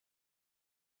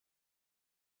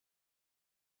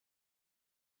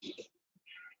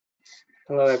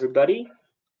Hello, everybody.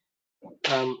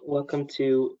 Welcome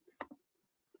to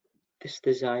this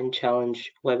Design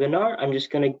Challenge webinar. I'm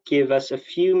just going to give us a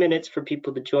few minutes for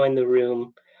people to join the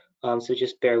room, so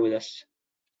just bear with us.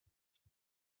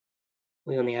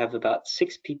 We only have about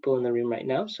 6 people in the room right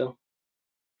now, so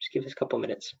just give us a couple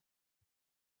minutes.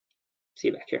 See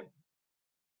you back here.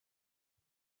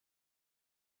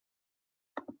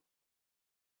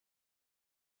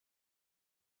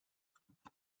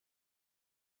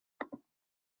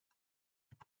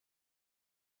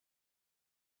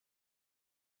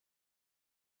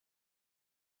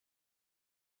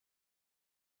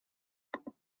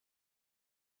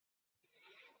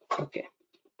 Okay.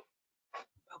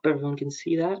 Hope everyone can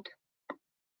see that.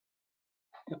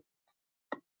 Yep.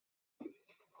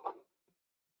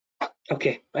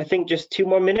 Okay, I think just 2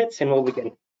 more minutes and we'll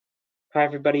begin. Hi,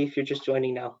 everybody, if you're just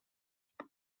joining now.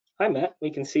 Hi, Matt. We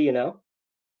can see you now.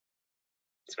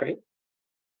 It's great.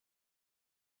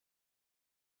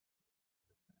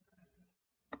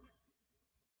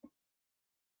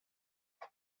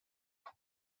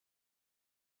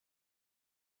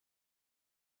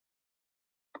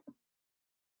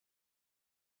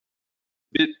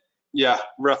 Yeah,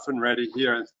 rough and ready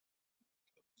here.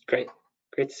 Great.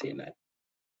 Great to see you, Matt.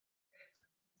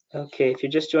 Okay, if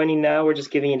you're just joining now, we're just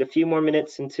giving it a few more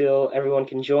minutes until everyone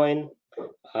can join.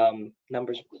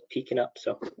 Numbers peaking up,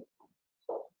 so.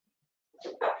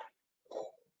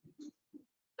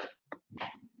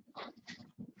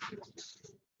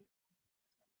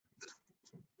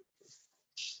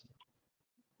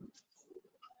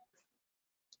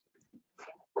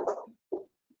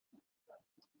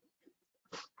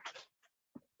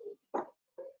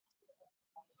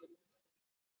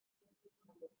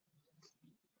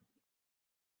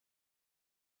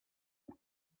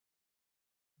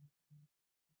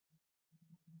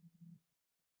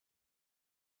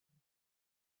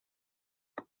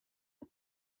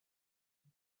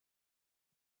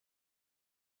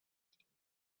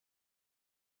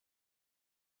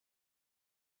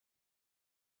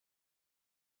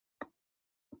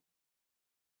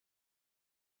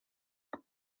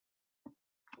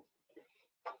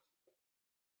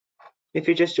 If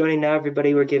you're just joining now,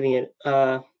 everybody, we're giving it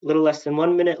a little less than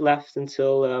 1 minute left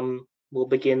until we'll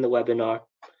begin the webinar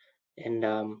and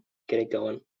get it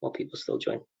going while people still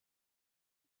join.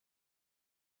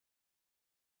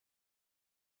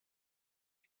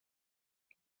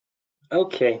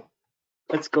 Okay,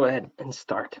 let's go ahead and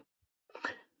start.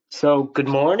 So good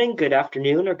morning, good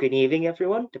afternoon, or good evening,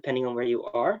 everyone, depending on where you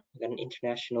are. We've got an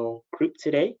international group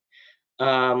today.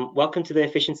 Welcome to the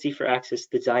Efficiency for Access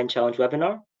Design Challenge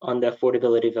webinar on the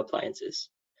affordability of appliances.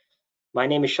 My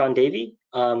name is Sean Davey.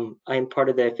 I am part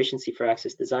of the Efficiency for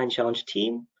Access Design Challenge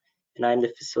team, and I am the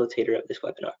facilitator of this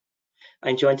webinar.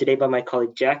 I'm joined today by my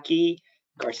colleague Jackie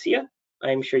Garcia.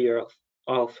 I'm sure you're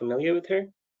all familiar with her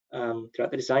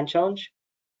throughout the Design Challenge.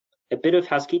 A bit of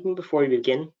housekeeping before we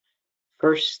begin.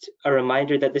 First, a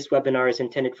reminder that this webinar is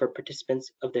intended for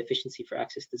participants of the Efficiency for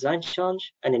Access Design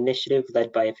Challenge, an initiative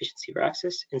led by Efficiency for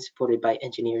Access and supported by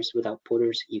Engineers Without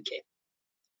Borders UK.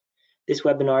 This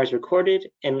webinar is recorded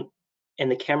and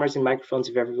the cameras and microphones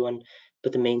of everyone,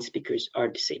 but the main speakers are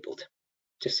disabled,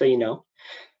 just so you know.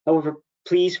 However,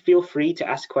 please feel free to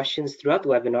ask questions throughout the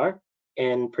webinar,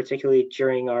 and particularly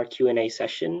during our Q&A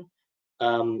session.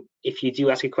 If you do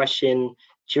ask a question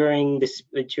during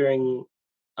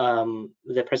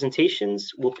the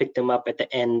presentations, we'll pick them up at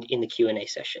the end in the Q&A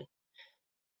session.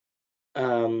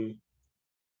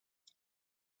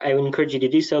 I would encourage you to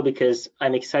do so because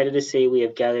I'm excited to say we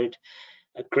have gathered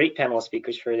a great panel of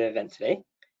speakers for the event today,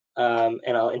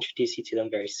 and I'll introduce you to them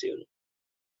very soon.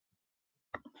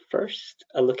 First,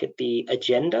 a look at the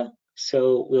agenda.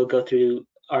 So we'll go through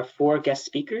our 4 guest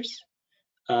speakers,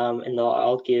 and they'll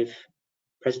all give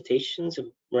presentations of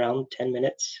around 10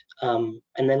 minutes. And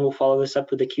then we'll follow this up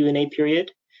with a Q&A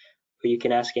period where you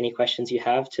can ask any questions you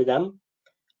have to them.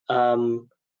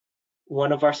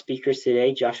 One of our speakers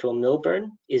today, Joshua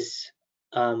Milburn, is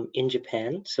in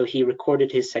Japan, so he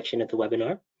recorded his section of the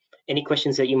webinar. Any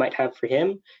questions that you might have for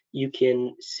him, you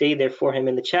can say there for him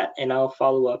in the chat, and I'll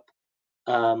follow up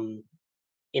in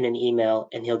an email,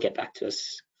 and he'll get back to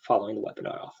us following the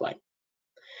webinar offline.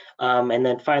 And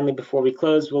then finally, before we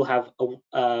close, we'll have a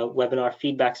webinar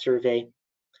feedback survey.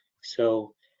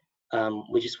 So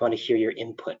we just want to hear your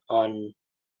input on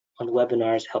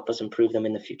webinars, help us improve them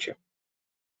in the future.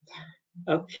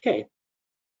 Okay.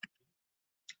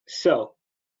 So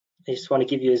I just want to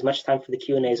give you as much time for the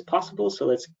Q&A as possible. So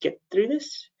let's get through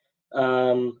this.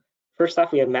 First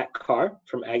off, we have Matt Carr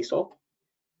from AgSol.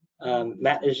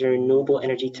 Matt is a renewable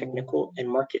energy technical and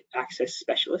market access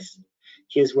specialist.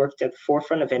 He has worked at the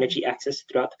forefront of energy access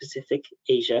throughout the Pacific,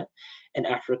 Asia, and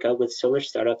Africa with solar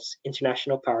startups,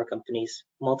 international power companies,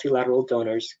 multilateral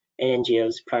donors, and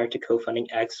NGOs prior to co-funding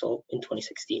AgSol in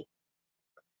 2016.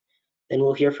 Then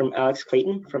we'll hear from Alex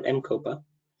Clayton from MCOPA.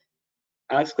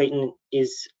 Alex Clayton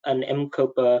is an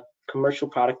MCOPA commercial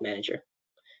product manager.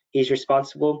 He's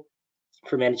responsible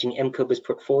for managing MCOPA's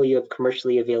portfolio of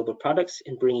commercially available products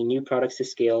and bringing new products to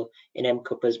scale in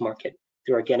MCOPA's market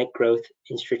through organic growth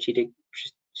and strategic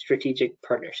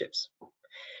partnerships.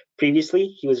 Previously,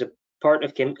 he was a part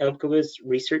of MCOPA's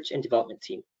research and development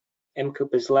team,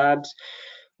 MCOPA's labs,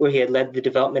 where he had led the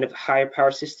development of a higher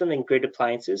power system and grid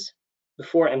appliances.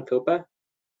 Before MCOPA,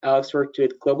 Alex worked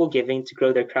with Global Giving to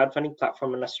grow their crowdfunding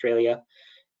platform in Australia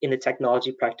in the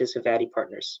technology practice of Addy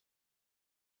Partners,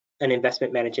 an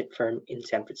investment management firm in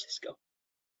San Francisco.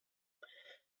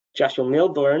 Joshua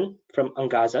Milburn from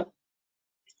Ungaza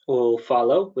will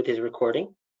follow with his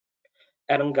recording.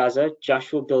 At Ungaza,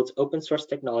 Joshua builds open source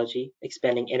technology,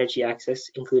 expanding energy access,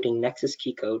 including Nexus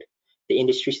Key Code, the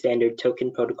industry standard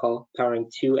token protocol powering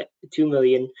 2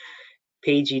 million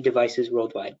PayG devices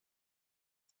worldwide.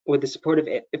 With the support of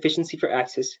Efficiency for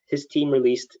Access, his team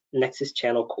released Nexus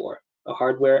Channel Core, a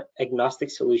hardware agnostic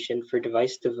solution for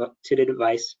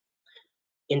device-to-device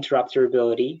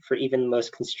interoperability for even the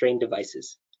most constrained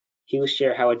devices. He will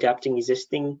share how adapting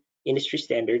existing industry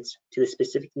standards to the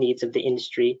specific needs of the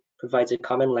industry provides a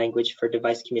common language for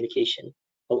device communication,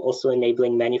 while also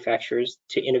enabling manufacturers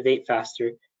to innovate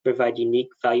faster, provide unique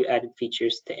value-added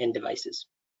features to end devices.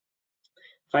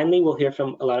 Finally, we'll hear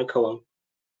from Alana Cohen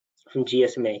from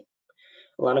GSMA.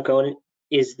 Alana Cohen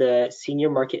is the Senior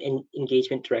Market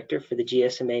Engagement Director for the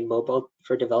GSMA Mobile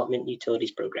for Development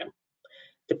Utilities Program.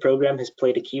 The program has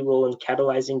played a key role in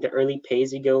catalyzing the early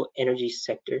pay-as-you-go energy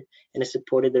sector and has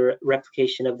supported the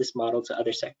replication of this model to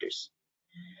other sectors.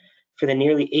 For the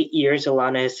nearly 8 years,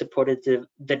 Alana has supported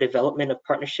the development of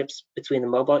partnerships between the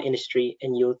mobile industry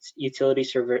and utility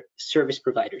service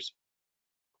providers.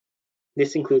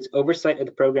 This includes oversight of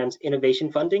the program's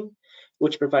innovation funding,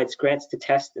 which provides grants to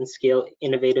test and scale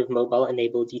innovative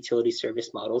mobile-enabled utility service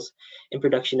models and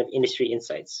production of industry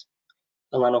insights.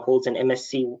 Alana holds an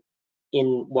MSc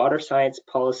in Water Science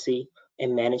Policy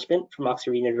and Management from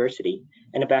Oxford University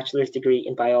and a bachelor's degree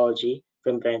in biology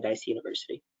from Brandeis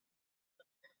University.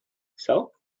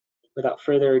 So, without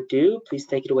further ado, please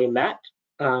take it away, Matt.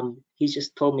 He's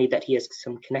just told me that he has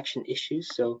some connection issues,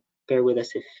 so bear with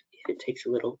us if it takes a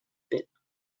little bit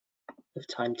of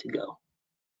time to go.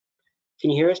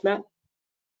 Can you hear us, Matt?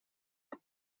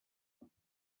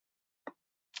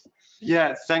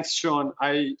 Yeah, thanks, Sean.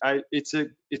 It's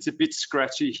a bit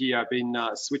scratchy here. I've been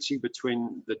switching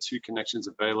between the two connections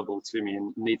available to me,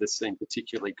 and neither seem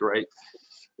particularly great.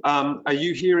 Are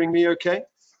you hearing me okay?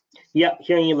 Yeah,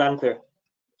 hearing you loud and clear.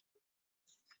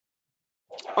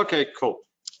 Okay, cool.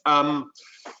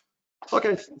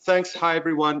 Okay, thanks. Hi,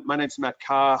 everyone. My name's Matt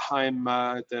Carr. I'm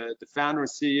the founder and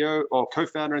CEO, or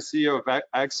co-founder and CEO of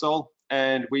AgSol,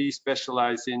 and we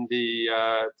specialize in the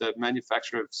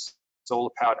manufacture of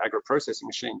solar-powered agro-processing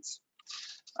machines.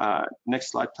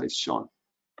 Next slide, please, Sean.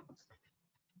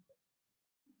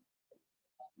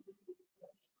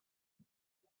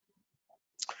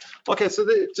 Okay, so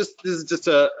this is just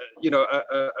a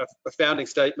founding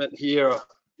statement here,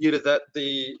 that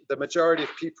the majority of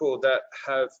people that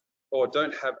have or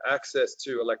don't have access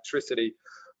to electricity,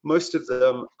 most of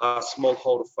them are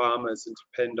smallholder farmers and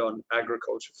depend on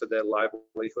agriculture for their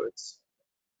livelihoods.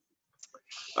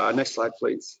 Next slide,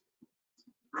 please.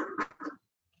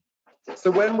 So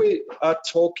when we are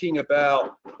talking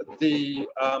about the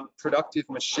productive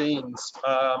machines,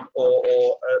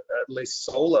 or at least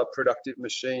solar productive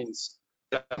machines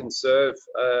that can serve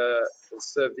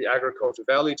the agriculture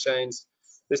value chains,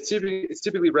 it's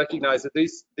typically recognized that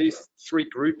these three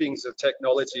groupings of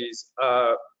technologies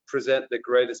present the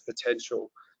greatest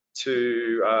potential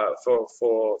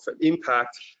for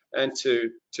impact and to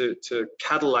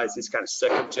catalyze this kind of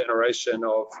second generation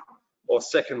or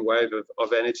second wave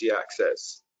of energy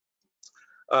access.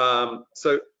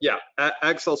 So yeah,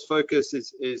 AgSol's focus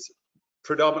is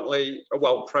primarily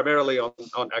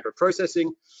on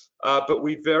agro-processing, but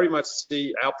we very much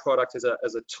see our product as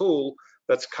a tool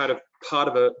that's kind of part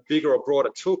of a bigger or broader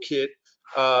toolkit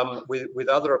with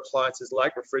other appliances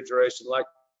like refrigeration, like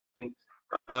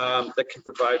that can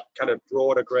provide kind of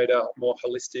broader, greater, more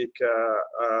holistic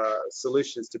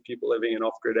solutions to people living in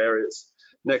off-grid areas.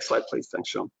 Next slide, please. Thanks,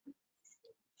 Sean.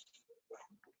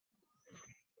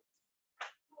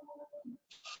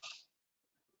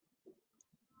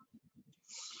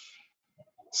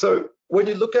 So when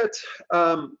you look at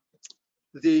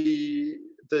the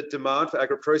demand for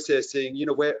agro-processing, you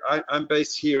know, where I'm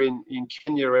based here in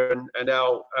Kenya, and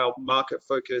our market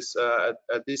focus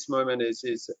at this moment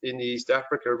is in the East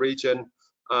Africa region.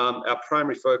 Our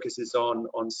primary focus is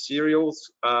on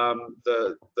cereals.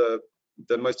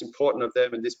 The most important of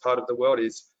them in this part of the world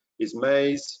is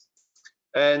maize.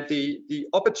 And the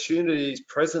opportunities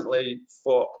presently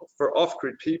for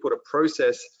off-grid people to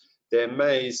process their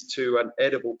maize to an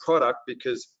edible product,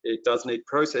 because it does need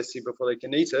processing before they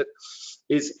can eat it,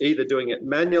 is either doing it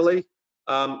manually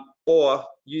or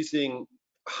using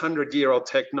 100-year-old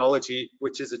technology,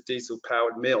 which is a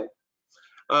diesel-powered mill.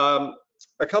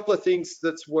 A couple of things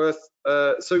that's worth.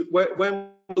 So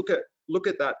when we look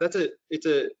at that, it's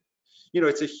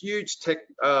a huge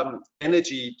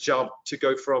energy jump to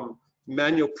go from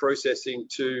manual processing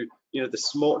to, you know,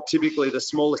 typically the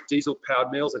smallest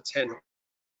diesel-powered mills are 10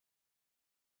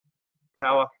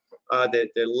 power. They're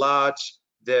large.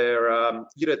 They're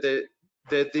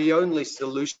they're the only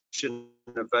solution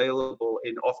available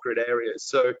in off-grid areas.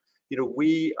 So, you know,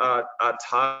 we are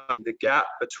targeting the gap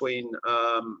between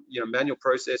you know, manual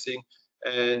processing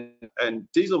and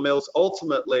diesel mills,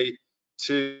 ultimately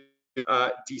to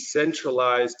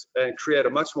decentralized and create a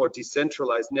much more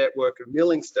decentralized network of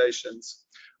milling stations.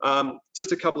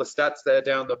 Just a couple of stats there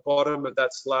down the bottom of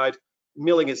that slide.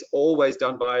 Milling is always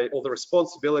done by, or the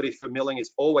responsibility for milling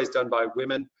is always done by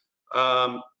women.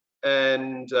 You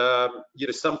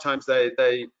know, sometimes they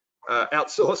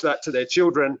outsource that to their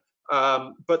children,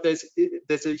 but there's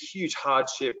a huge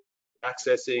hardship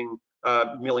accessing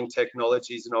milling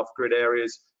technologies in off-grid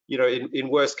areas. You know, in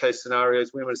worst case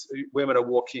scenarios, women are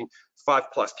walking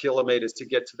 5+ kilometers to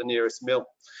get to the nearest mill.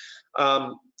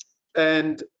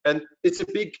 And it's a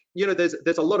big, you know,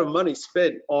 there's a lot of money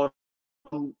spent on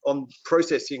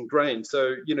processing grain.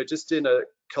 So, you know, just in a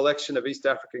collection of East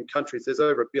African countries, there's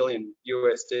over $1 billion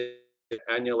USD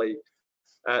annually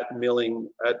at milling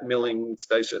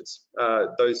stations.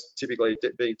 Those typically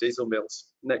being diesel mills.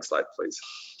 Next slide, please.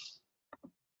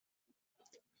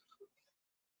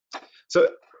 So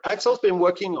Axel's been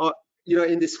working on, you know,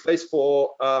 in this space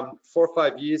for 4 or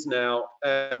 5 years now,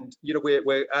 and you know,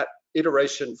 we're at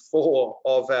iteration 4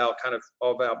 of our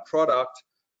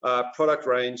product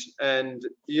range. And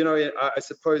you know, I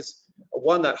suppose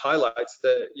one that highlights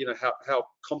the, you know, how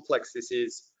complex this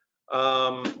is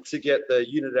to get the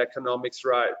unit economics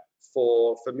right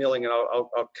for milling, and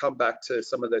I'll come back to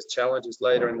some of those challenges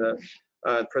later in the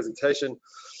presentation.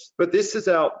 But this is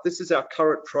our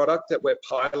current product that we're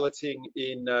piloting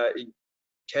in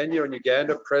Kenya and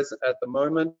Uganda present at the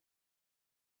moment.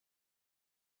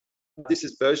 This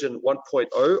is version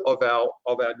 1.0 of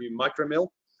our new micro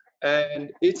mill,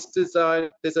 and it's designed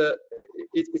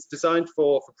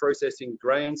for processing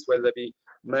grains, whether they be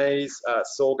maize,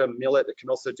 sorghum, millet. It can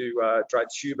also do dried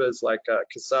tubers like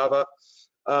cassava.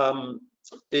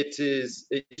 It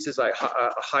uses like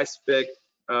a high-spec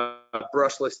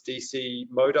brushless DC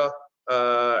motor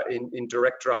in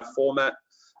direct drive format,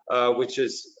 which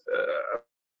is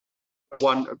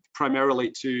one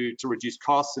primarily to reduce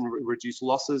costs and reduce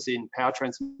losses in power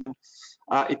transmission.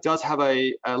 It does have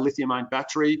a lithium-ion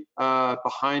battery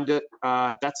behind it.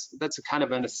 That's a kind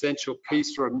of an essential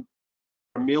piece for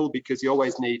a mill, because you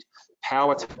always need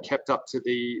power to be kept up to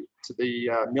the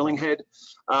milling head.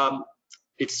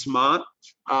 It's smart.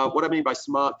 What I mean by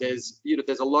smart, there's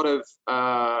a lot of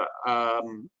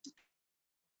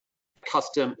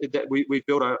custom that we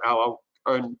built our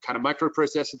own kind of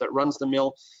microprocessor that runs the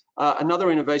mill.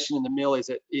 Another innovation in the mill is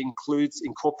it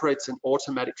incorporates an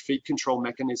automatic feed control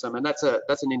mechanism, and that's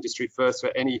an industry first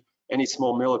for any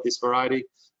small mill of this variety.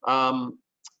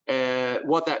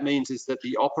 What that means is that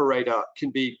the operator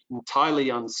can be entirely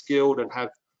unskilled and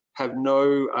have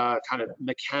no kind of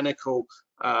mechanical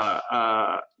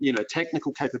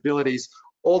technical capabilities.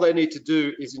 All they need to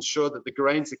do is ensure that the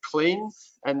grains are clean,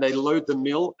 and they load the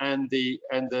mill, and the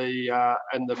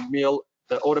mill,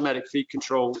 the automatic feed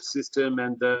control system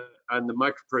and the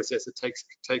microprocessor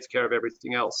takes care of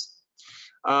everything else.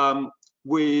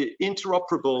 We're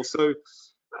interoperable. So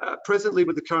presently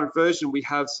with the current version, we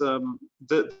have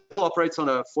the operates on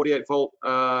a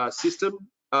 48-volt system,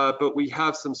 but we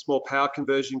have some small power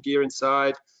conversion gear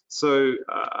inside. So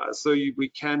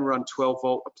we can run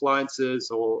 12-volt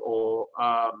appliances or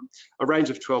a range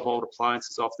of 12-volt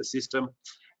appliances off the system.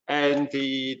 And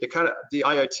the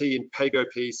IoT and PAYGO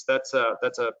piece, that's a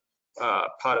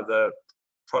part of the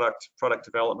product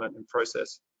development and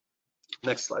process.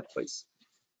 Next slide, please.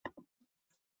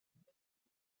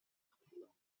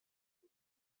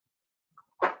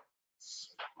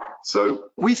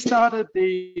 So we started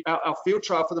our field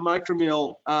trial for the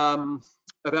micromill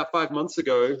about 5 months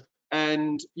ago,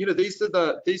 and you know, these are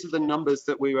the numbers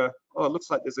that we were. Oh, it looks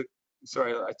like there's a.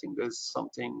 Sorry, I think there's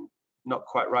something not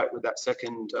quite right with that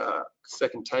second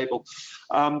table.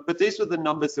 But these were the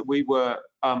numbers that we were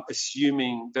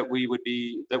assuming that we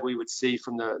would see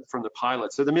from the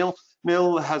pilot. So the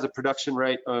mill has a production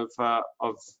rate of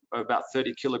about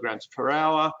 30 kilograms per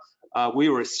hour. We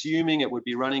were assuming it would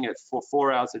be running it for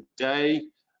 4 hours a day.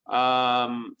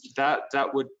 That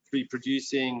would be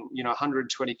producing, you know,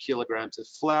 120 kilograms of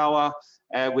flour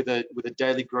with a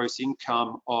daily gross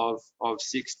income of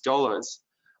 $6.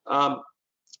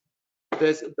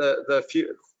 There's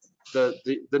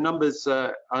the numbers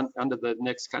under the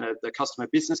next kind of the customer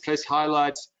business case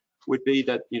highlights would be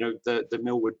that, you know, the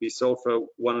mill would be sold for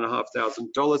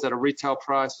 $1,500 at a retail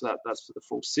price. So that's for the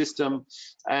full system.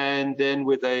 And then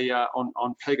with a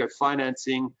on PAYGO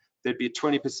financing, there'd be a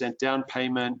 20% down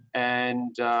payment,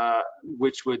 and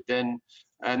which would then,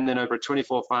 and then over a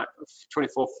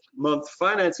 24-month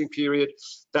financing period,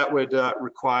 that would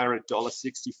require a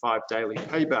 $1.65 daily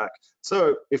payback.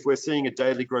 So if we're seeing a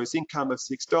daily gross income of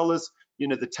 $6, you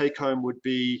know, the take home would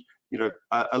be, you know,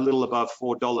 a little above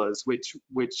 $4, which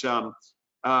we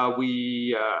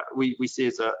see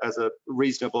as a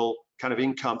reasonable kind of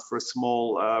income for a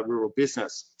small rural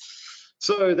business.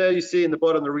 So there you see in the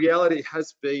bottom, the reality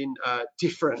has been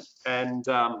different, and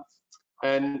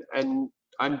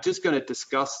I'm just going to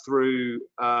discuss through,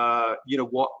 you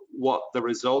know, what the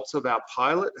results of our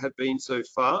pilot have been so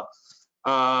far.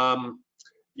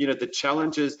 You know, the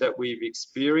challenges that we've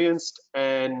experienced,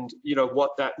 and you know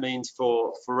what that means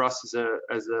for us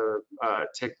as a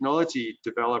technology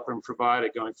developer and provider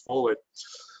going forward.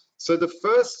 So the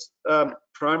first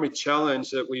primary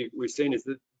challenge that we've seen is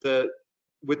that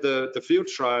with the field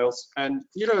trials, and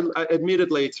you know,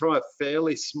 admittedly, it's from a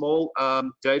fairly small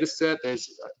data set. There's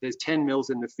 10 mills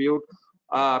in the field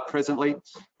presently.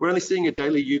 We're only seeing a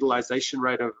daily utilization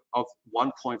rate of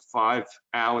 1.5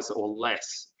 hours or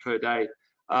less per day,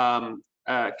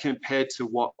 compared to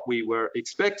what we were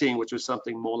expecting, which was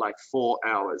something more like 4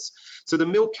 hours. So the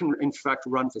mill can in fact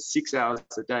run for 6 hours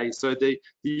a day. So the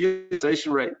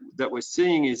utilization rate that we're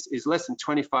seeing is less than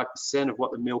 25% of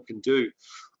what the mill can do,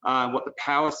 what the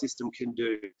power system can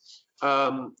do.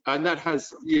 And that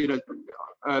has, you know,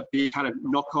 the kind of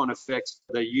knock-on effects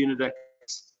for the unit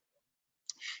economics.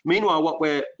 Meanwhile,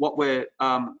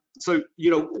 so,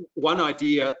 you know, one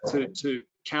idea to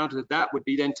counter that would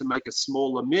be then to make a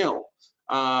smaller mill,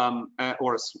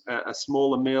 or a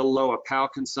smaller mill, lower power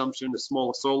consumption, a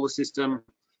smaller solar system.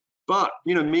 But,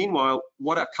 you know, meanwhile,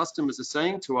 what our customers are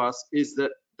saying to us is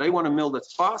that they want a mill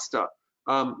that's faster,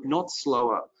 not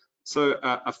slower. So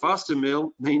a faster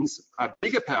mill means a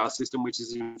bigger power system, which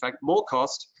is in fact more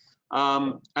cost,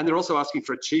 and they're also asking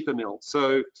for a cheaper mill.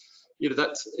 So, you know,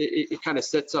 it kind of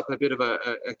sets up a bit of a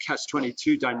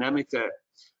catch-22 dynamic there.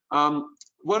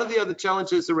 One of the other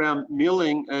challenges around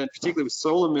milling, and particularly with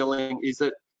solar milling, is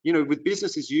that, you know, with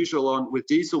business as usual with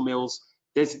diesel mills,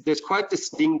 there's quite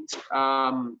distinct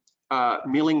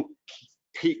milling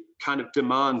peak kind of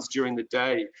demands during the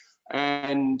day.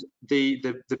 And the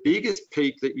biggest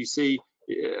peak that you see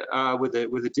with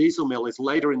a diesel mill is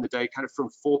later in the day, kind of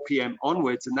from 4 p.m.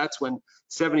 onwards, and that's when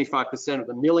 75% of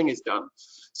the milling is done.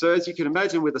 So as you can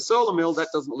imagine, with a solar mill, that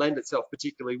doesn't lend itself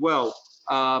particularly well.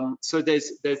 So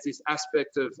there's this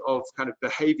aspect of kind of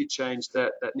behavior change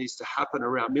that needs to happen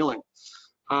around milling,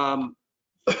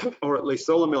 or at least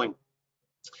solar milling.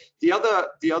 The other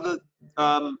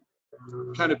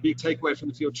kind of big takeaway from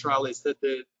the field trial is that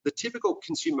the typical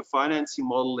consumer financing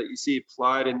model that you see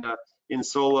applied in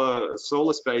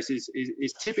solar space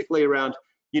is typically around,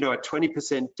 you know, a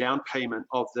 20% down payment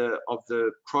of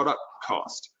the product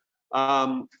cost.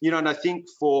 You know, and I think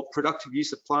for productive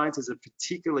use appliances, and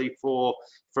particularly for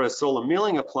a solar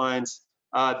milling appliance,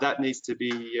 that needs to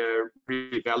be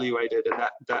reevaluated, and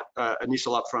that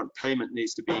initial upfront payment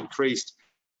needs to be increased.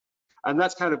 And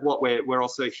that's kind of what we're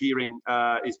also hearing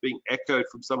is being echoed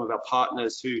from some of our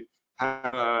partners who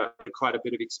have quite a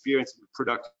bit of experience in the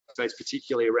productive space,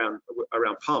 particularly around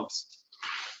pumps.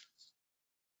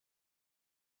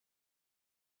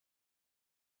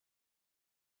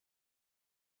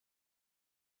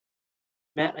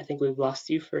 Matt, I think we've lost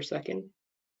you for a second.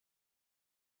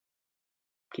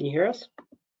 Can you hear us?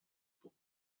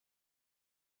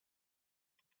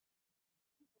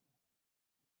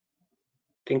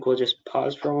 I think we'll just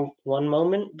pause for one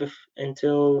moment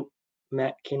until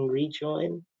Matt can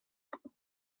rejoin.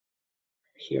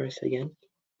 Hear us again.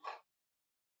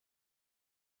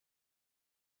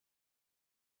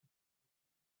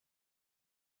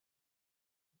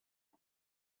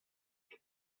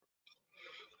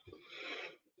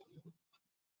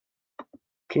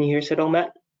 Can you hear us at all,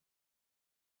 Matt?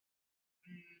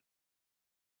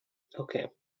 Okay.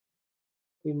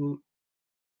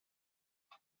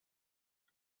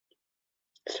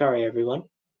 Sorry, everyone.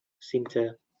 Seem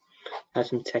to have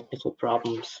some technical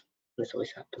problems. This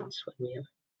always happens when we have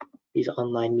these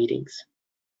online meetings.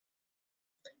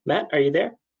 Matt, are you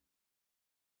there?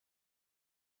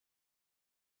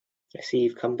 I see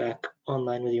you've come back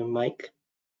online with your mic.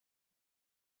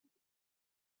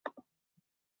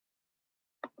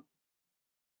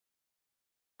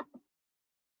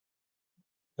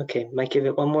 Okay, might give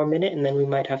it one more minute and then we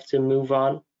might have to move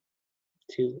on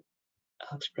to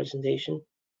Alex's presentation.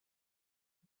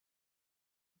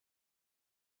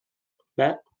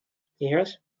 Matt, can you hear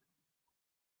us?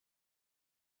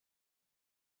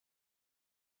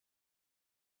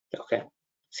 Okay,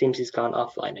 seems he's gone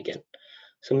offline again.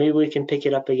 So maybe we can pick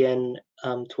it up again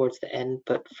towards the end,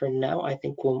 but for now, I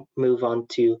think we'll move on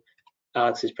to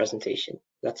Alex's presentation.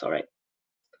 That's all right.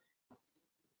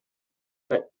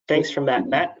 But thanks for Matt.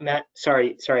 Matt,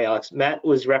 sorry, Alex. Matt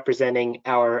was representing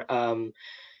our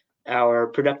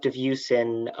productive use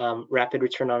and rapid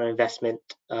return on investment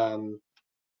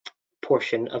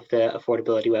portion of the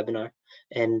affordability webinar,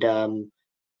 and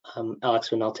Alex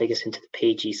will now take us into the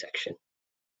pagey section.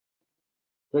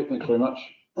 Great, thanks very much.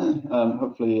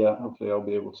 Hopefully I'll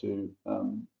be able to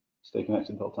stay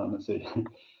connected the whole time. Let's see.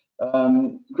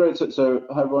 Great. So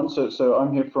hi everyone. So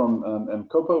I'm here from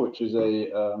MCOPA, which is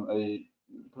a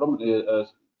predominantly a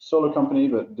solar company,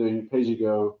 but doing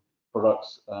pay-as-you-go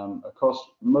products across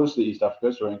mostly East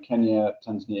Africa, so in Kenya,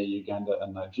 Tanzania, Uganda,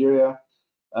 and Nigeria.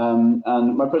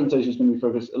 And my presentation is going to be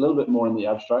focused a little bit more in the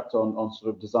abstract on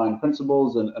sort of design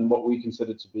principles and what we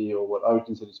consider to be, or what I would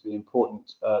consider to be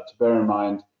important to bear in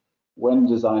mind when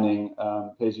designing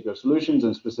pay-as-you-go solutions,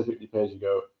 and specifically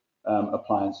pay-as-you-go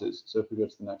appliances. So if we go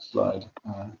to the next slide,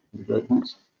 that'd be great,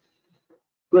 thanks.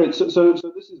 Great, so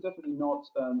this is definitely not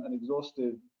an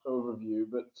exhaustive overview,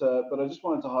 but I just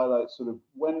wanted to highlight sort of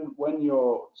when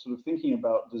you're sort of thinking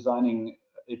about designing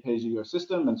a pay-as-you-go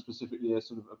system, and specifically a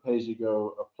sort of a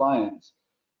pay-as-you-go appliance,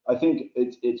 I think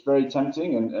it's very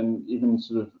tempting, and even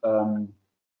sort of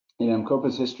in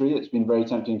MCOPA's history, it's been very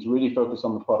tempting to really focus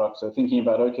on the product. So thinking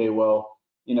about, okay, well,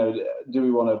 you know, do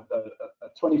we want a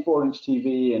 24-inch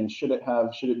TV, and should it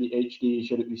be HD,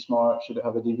 should it be smart, should it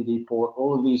have a DVD port,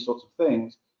 all of these sorts of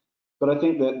things. But I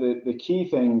think that the key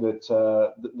thing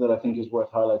that I think is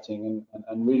worth highlighting,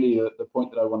 and really the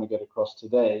point that I want to get across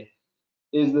today,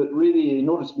 is that really, in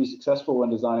order to be successful when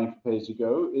designing for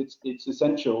pay-as-you-go, it's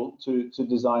essential to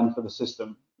design for the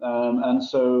system. And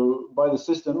so by the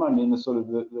system, I mean the sort of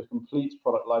the complete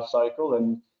product life cycle,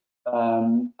 and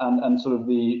sort of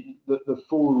the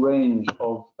full range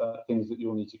of things that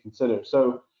you'll need to consider.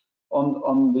 So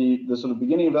on the sort of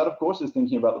beginning of that, of course, is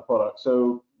thinking about the product.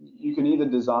 So you can either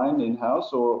design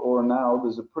in-house, or now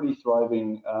there's a pretty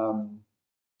thriving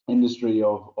industry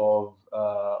of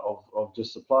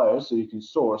just suppliers, so you can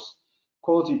source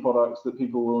quality products that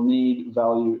people will need,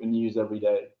 value, and use every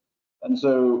day. And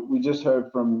so we just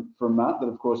heard from Matt that,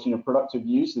 of course, you know, productive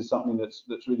use is something that's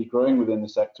really growing within the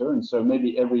sector, and so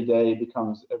maybe every day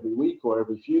becomes every week or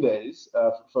every few days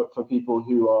for people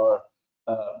who are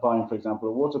buying, for example,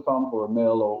 a water pump or a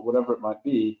mill or whatever it might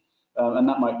be, and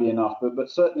that might be enough. But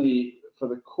certainly for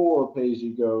the core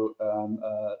pay-as-you-go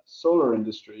solar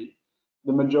industry,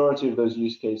 the majority of those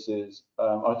use cases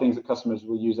are things that customers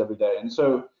will use every day. And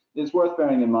so it's worth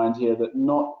bearing in mind here that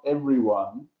not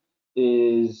everyone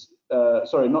is,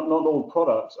 not all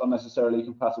products are necessarily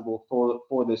compatible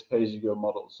for this pay-as-you-go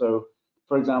model. So,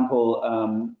 for example,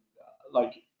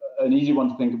 like an easy one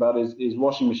to think about is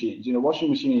washing machines. You know, washing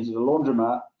machines is a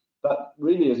laundromat that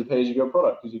really is a pay-as-you-go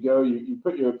product, because you go, you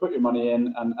put your money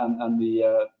in, and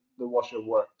the washer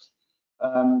works.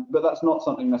 But that's not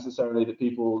something necessarily that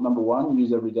people, number one,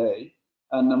 use every day,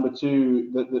 and number two,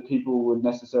 that people would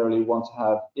necessarily want to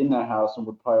have in their house and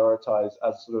would prioritize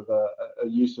as sort of a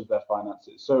use of their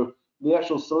finances. So the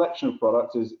actual selection of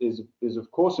product is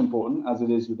of course important, as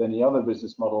it is with any other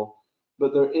business model,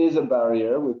 but there is a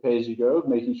barrier with pay-as-you-go,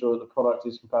 making sure that the product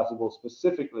is compatible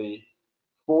specifically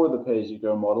for the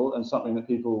pay-as-you-go model, and something that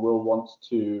people will want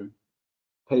to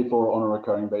pay for on a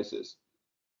recurring basis.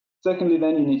 Secondly,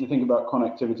 then you need to think about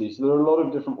connectivity. So there are a lot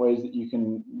of different ways that you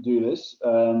can do this,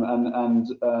 but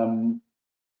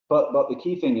the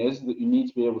key thing is that you need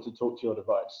to be able to talk to your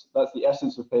device. That's the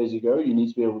essence of pay-as-you-go. You need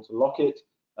to be able to lock it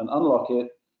and unlock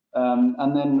it,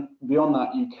 and then beyond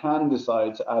that, you can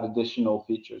decide to add additional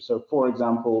features. So, for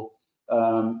example,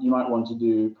 you might want to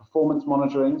do performance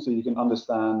monitoring, so you can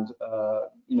understand,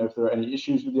 you know, if there are any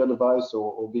issues with your device,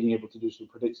 or being able to do some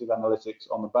predictive analytics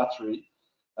on the battery.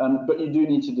 But you do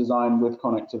need to design with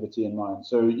connectivity in mind.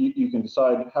 So you can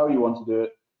decide how you want to do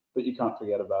it, but you can't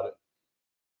forget about it.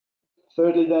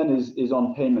 Thirdly, then is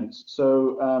on payments.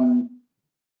 So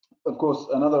of course,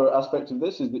 another aspect of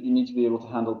this is that you need to be able to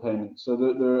handle payments. So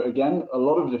there are, again, a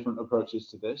lot of different approaches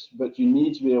to this, but you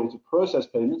need to be able to process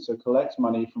payments, so collect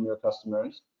money from your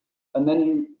customers. And then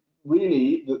you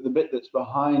really, the bit that's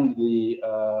behind the,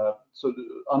 sort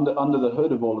of under the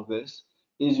hood of all of this,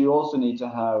 is you also need to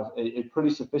have a pretty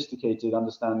sophisticated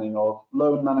understanding of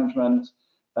loan management,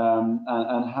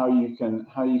 and how you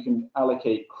can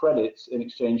allocate credits in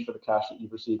exchange for the cash that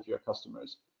you've received from your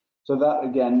customers. So that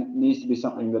again needs to be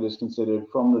something that is considered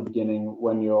from the beginning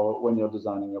when you're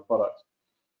designing your product.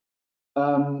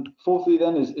 Fourthly,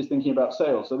 then is thinking about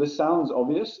sales. So this sounds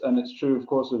obvious, and it's true, of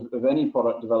course, of any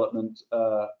product development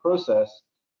process,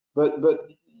 but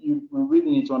you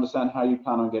really need to understand how you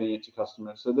plan on getting it to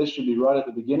customers. So this should be right at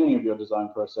the beginning of your design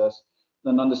process.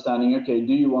 Then understanding, okay,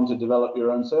 do you want to develop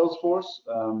your own sales force?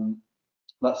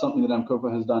 That's something that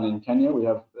M-KOPA has done in Kenya. We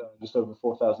have just over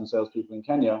 4,000 salespeople in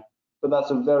Kenya, but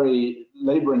that's a very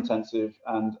labor-intensive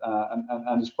and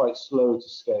is quite slow to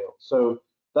scale. So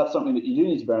that's something that you do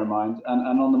need to bear in mind.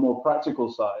 And on the more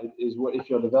practical side is what if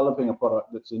you're developing a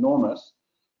product that's enormous.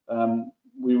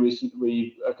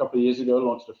 We a couple of years ago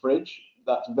launched a fridge.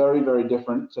 That's very, very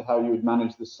different to how you would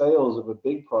manage the sales of a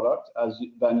big product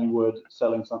than you would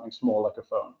selling something small like a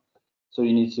phone. So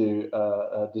you need to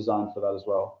design for that as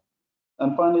well.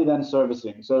 And finally, then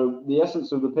servicing. So the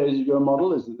essence of the pay-as-you-go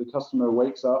model is that the customer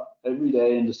wakes up every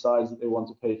day and decides that they want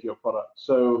to pay for your product.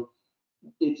 So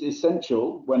it's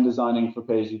essential when designing for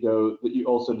pay-as-you-go that you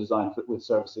also design for it with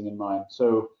servicing in mind.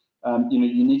 So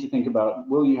you need to think about,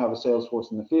 will you have a sales force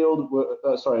in the field?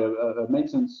 A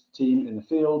maintenance team in the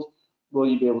field? Will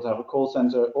you be able to have a call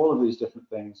center? All of these different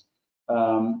things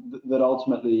that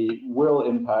ultimately will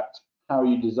impact how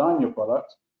you design your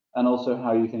product and also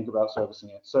how you think about servicing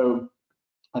it. So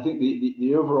I think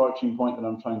the overarching point that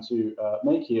I'm trying to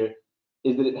make here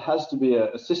is that it has to be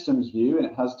a systems view, and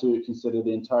it has to consider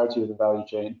the entirety of the value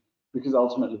chain, because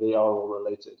ultimately they are all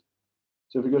related.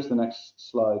 So if we go to the next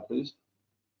slide, please.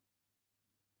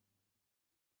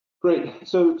 Great.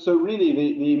 So really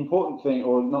the important thing,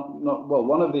 or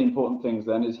one of the important things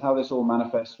then is how this all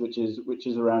manifests, which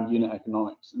is around unit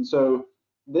economics. And so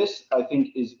this, I think,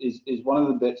 is one of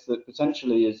the bits that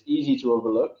potentially is easy to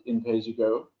overlook in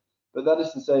pay-as-you-go, but that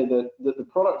is to say that the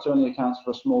product only accounts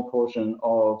for a small portion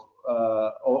of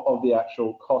the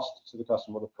actual cost to the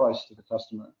customer, or the price to the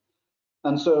customer.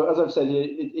 And so, as I've said,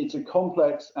 it's a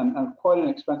complex and quite an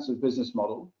expensive business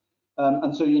model.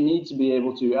 And so you need to be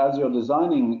able to, as you're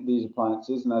designing these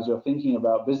appliances and as you're thinking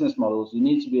about business models, you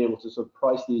need to be able to sort of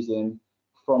price these in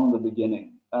from the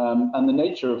beginning. And the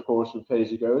nature, of course, of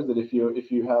pay-as-you-go is that if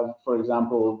you have, for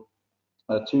example,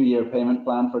 a 2-year payment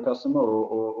plan for a customer,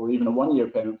 or even a 1-year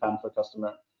payment plan for a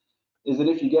customer, is that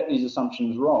if you get these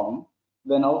assumptions wrong,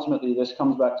 then ultimately this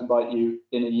comes back to bite you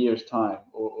in a year's time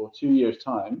or 2 years'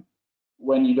 time,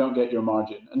 when you don't get your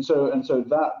margin. And so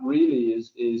that really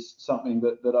is something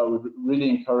that I would really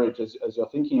encourage as you're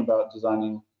thinking about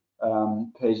designing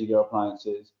pay-as-you-go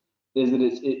appliances, is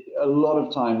that a lot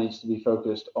of time needs to be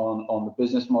focused on the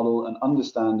business model and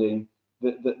understanding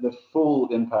the full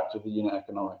impact of the unit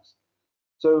economics.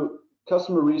 So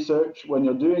customer research, when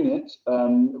you're doing it,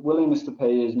 willingness to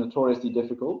pay is notoriously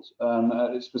difficult.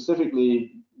 It's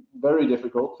specifically very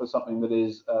difficult for something that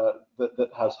is that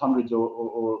has hundreds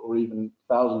or even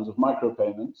thousands of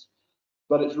micropayments.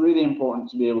 But it's really important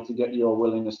to be able to get your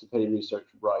willingness to pay research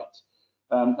right.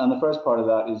 And the first part of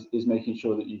that is making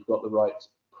sure that you've got the right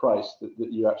price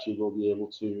that you actually will be able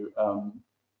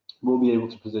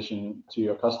to position to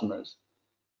your customers.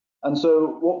 And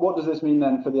so what does this mean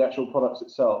then for the actual products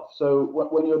itself? So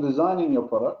when you're designing your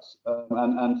products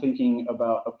and thinking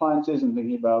about appliances and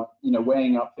thinking about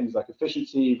weighing up things like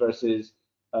efficiency versus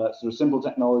sort of simple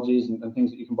technologies and things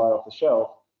that you can buy off the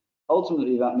shelf,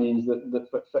 ultimately that means that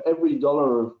for every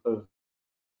dollar of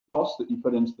cost that you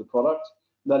put into the product,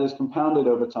 that is compounded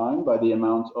over time by the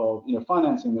amount of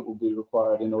financing that will be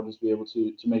required in order to be able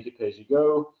to make it pay as you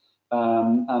go.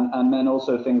 And then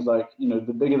also things like,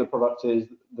 the bigger the product is,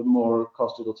 the more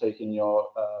cost it'll take in your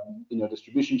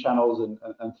distribution channels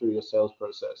and through your sales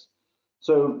process.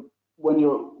 So when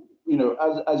you're,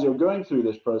 as you're going through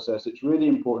this process, it's really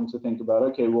important to think about,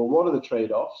 okay, well, what are the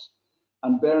trade-offs?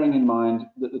 And bearing in mind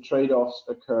that the trade-offs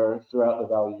occur throughout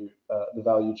the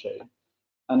value chain.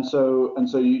 And so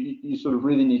you sort of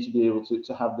really need to be able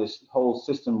to have this whole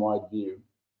system-wide view.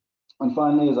 And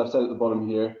finally, as I've said at the bottom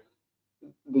here,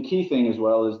 the key thing as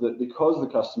well is that because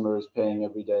the customer is paying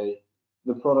every day,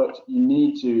 the product, you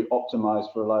need to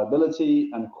optimize for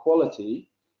reliability and quality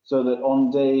so that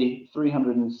on day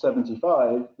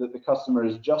 375, that the customer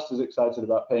is just as excited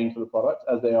about paying for the product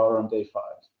as they are on day 5.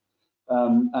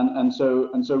 And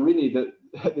so really the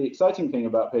exciting thing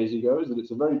about pay-as-you-go is that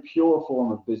it's a very pure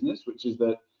form of business, which is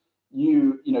that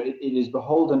it is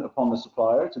beholden upon the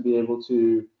supplier to be able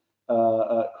to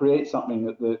create something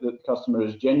that the customer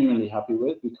is genuinely happy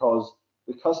with, because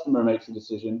the customer makes a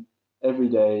decision every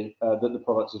day that the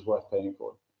product is worth paying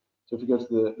for. So if you go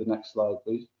to the next slide,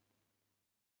 please.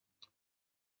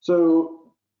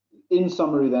 So in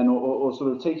summary then, or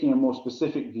sort of taking a more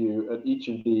specific view at each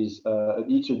of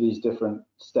these different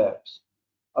steps,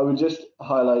 I would just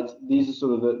highlight these are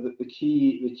sort of the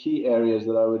key areas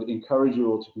that I would encourage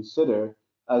you all to consider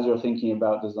as you're thinking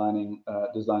about designing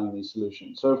these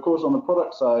solutions. So of course, on the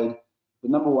product side, the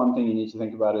number one thing you need to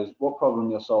think about is what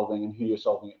problem you're solving and who you're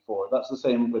solving it for. That's the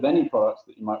same with any products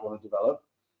that you might want to develop.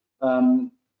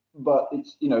 But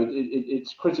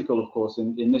it's critical, of course,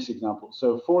 in this example.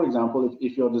 So for example,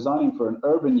 if you're designing for an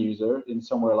urban user in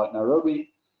somewhere like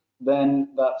Nairobi, then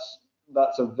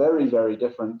that's a very, very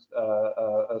different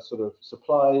sort of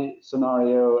supply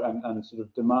scenario, and sort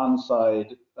of demand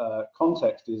side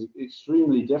context is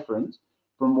extremely different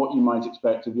from what you might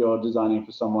expect if you're designing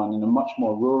for someone in a much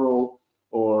more rural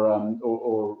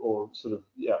or sort of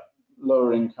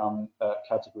lower income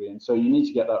category. And so you need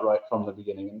to get that right from the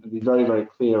beginning and be very, very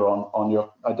clear on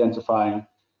your identifying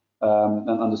and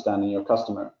understanding your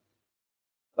customer.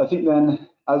 I think then,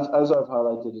 as I've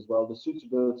highlighted as well, the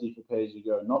suitability for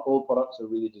pay-as-you-go. Not all products are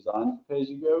really designed for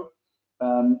pay-as-you-go,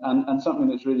 and something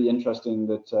that's really interesting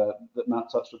that Matt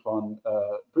touched upon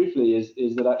briefly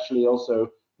is that actually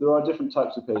also there are different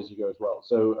types of pay-as-you-go as well.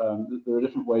 So there are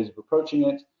different ways of approaching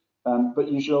it,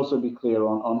 but you should also be clear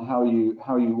on how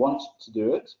you want to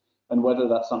do it, and whether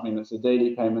that's something that's a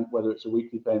daily payment, whether it's a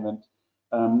weekly payment,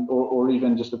 or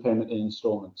even just a payment in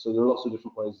installments. So there are lots of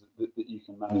different ways that you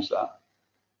can manage that.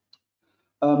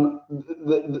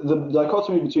 The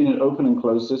dichotomy between an open and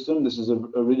closed system, this is a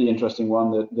really interesting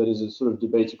one that is a sort of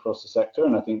debate across the sector,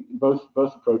 and I think both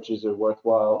approaches are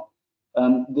worthwhile.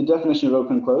 The definition of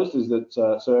open and closed is that,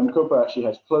 so M-KOPA actually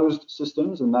has closed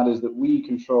systems, and that is that we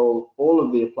control all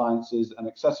of the appliances and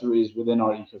accessories within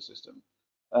our ecosystem.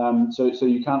 So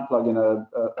you can't plug in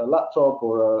a laptop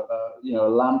or a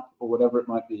lamp or whatever it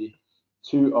might be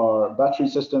to our battery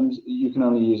systems. You can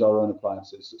only use our own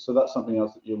appliances. So that's something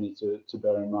else that you'll need to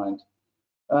bear in mind.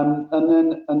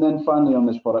 And then finally on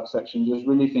this product section, just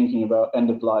really thinking about end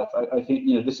of life. I think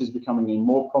this is becoming a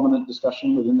more prominent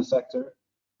discussion within the sector,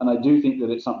 and I do think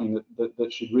that it's something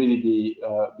that should really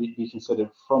be considered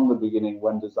from the beginning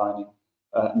when designing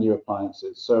new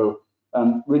appliances. So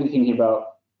really thinking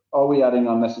about, are we adding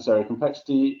unnecessary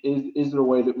complexity? Is there a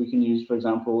way that we can use, for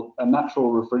example, a natural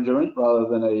refrigerant rather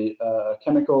than a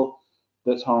chemical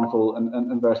that's harmful,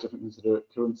 and various different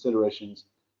considerations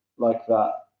like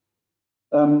that.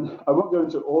 I won't go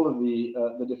into all of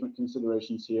the different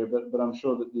considerations here, but I'm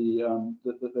sure that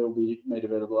that they will be made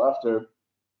available after.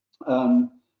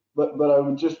 But I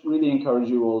would just really encourage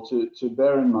you all to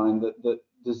bear in mind that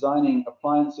designing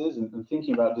appliances and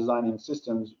thinking about designing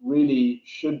systems really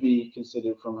should be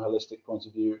considered from a holistic point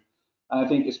of view. And I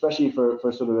think especially for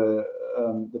sort of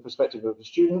the perspective of a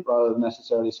student rather than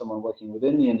necessarily someone working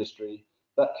within the industry,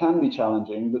 that can be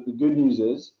challenging. But the good news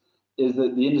is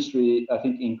that the industry, I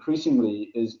think,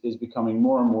 increasingly is becoming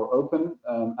more and more open,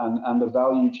 and the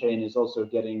value chain is also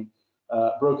getting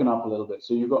broken up a little bit.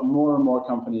 So you've got more and more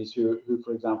companies who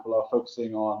for example, are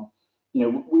focusing on,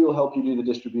 we'll help you do the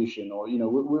distribution, or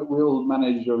we'll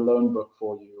manage your loan book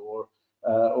for you,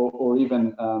 or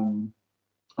even on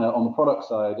the product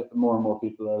side, more and more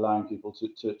people are allowing people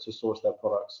to source their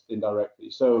products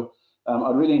indirectly. So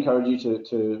I'd really encourage you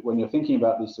to when you're thinking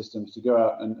about these systems, to go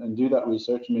out and do that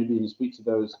research, and maybe even speak to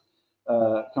those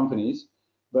companies.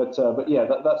 But yeah,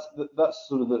 that's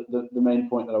sort of the main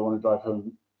point that I want to drive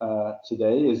home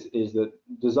today is that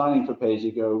designing for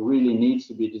pay-as-you-go really needs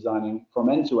to be designing from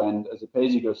end to end as a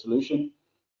pay-as-you-go solution,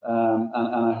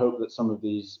 and I hope that some of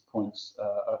these points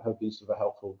have been sort of a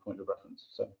helpful point of reference.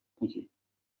 So thank you.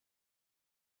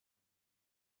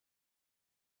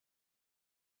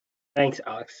 Thanks,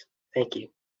 Alex. Thank you.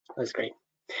 That's great,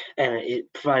 and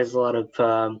it provides a lot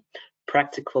of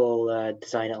practical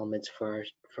design elements for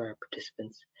our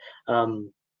participants.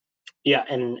 Yeah,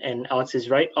 and Alex is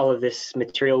right. All of this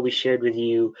material we shared with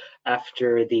you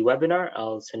after the webinar.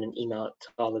 I'll send an email to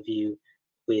all of you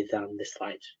with the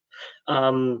slides.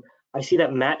 I see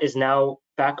that Matt is now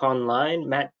back online.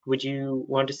 Matt, would you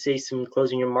want to say some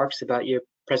closing remarks about your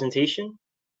presentation?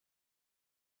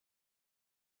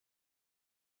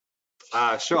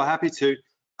 Sure, happy to.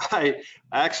 I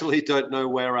actually don't know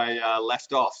where I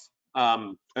left off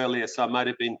earlier, so I might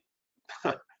have been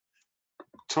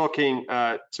talking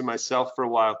to myself for a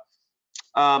while.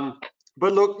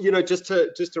 But look, you know, just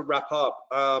to wrap up,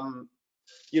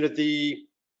 you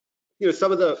know,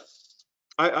 some of the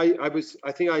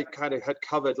I think I kind of had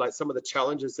covered like some of the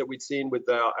challenges that we'd seen with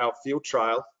our field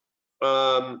trial,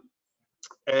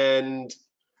 and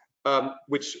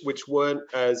which weren't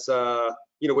as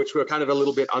you know, which were kind of a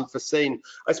little bit unforeseen.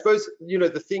 I suppose, you know,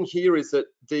 the thing here is that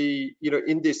you know,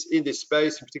 in this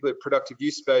space, in particular productive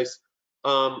use space,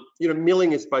 you know,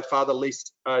 milling is by far the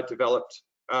least developed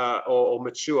or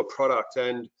mature product,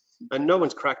 and no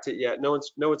one's cracked it yet. No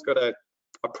one's got a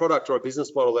product or a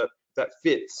business model that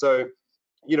fits. So,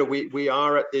 you know, we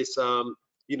are at this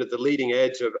you know, the leading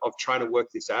edge of trying to work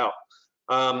this out.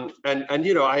 And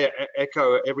you know, I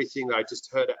echo everything I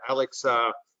just heard Alex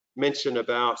mention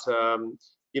about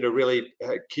you know, really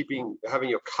having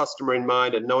your customer in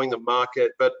mind and knowing the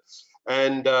market, but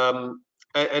and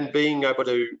being able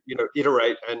to, you know,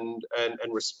 iterate and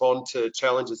respond to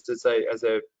challenges as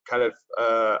they kind of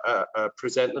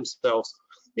present themselves.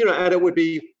 You know, and it would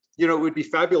be, you know, it would be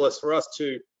fabulous for us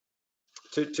to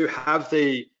have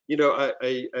the, you know,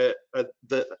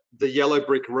 the yellow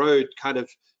brick road kind of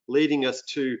leading us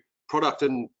to product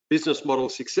and business model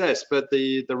success. But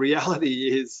the reality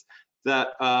is that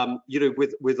you know,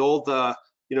 with all the,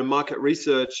 you know, market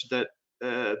research that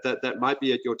that might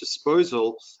be at your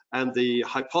disposal, and the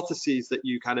hypotheses that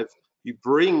you kind of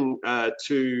bring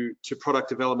to product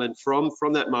development from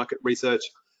that market research,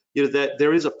 you know, that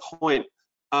there is a point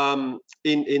in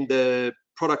the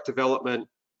product development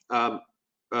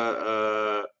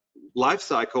life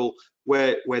cycle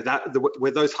where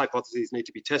those hypotheses need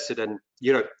to be tested, and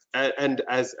you know, and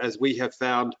as we have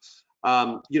found,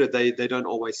 you know, they don't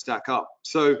always stack up.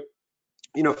 So,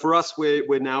 you know, for us,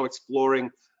 we're now exploring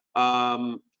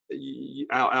our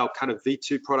kind of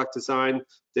V2 product design.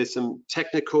 There's some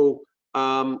technical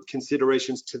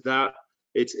considerations to that.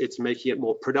 It's making it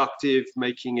more productive,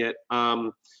 making it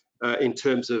in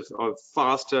terms of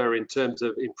faster, in terms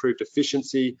of improved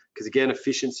efficiency, because again,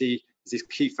 efficiency is this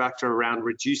key factor around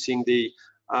reducing the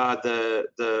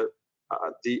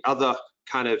other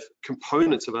kind of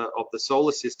components of the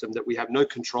solar system that we have no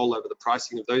control over the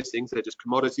pricing of those things. They're just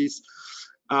commodities.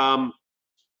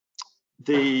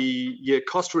 The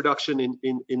cost reduction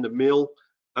in the mill,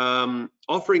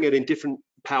 offering it in different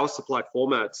power supply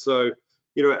formats. So,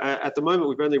 you know, at the moment,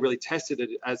 we've only really tested it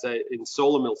as in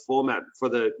solar mill format for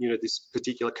the, you know, this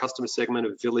particular customer segment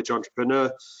of village entrepreneur.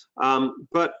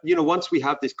 But, you know, once we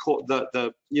have this core,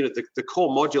 you know, the core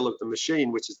module of the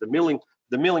machine, which is the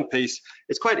milling piece,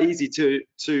 it's quite easy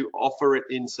to offer it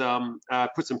in some,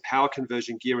 put some power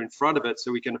conversion gear in front of it,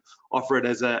 so we can offer it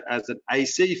as an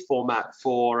AC format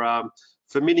for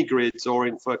mini grids, or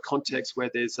for contexts where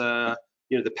there's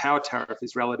you know, the power tariff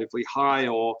is relatively high,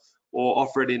 or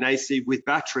offer it in AC with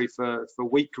battery for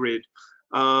weak grid.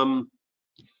 And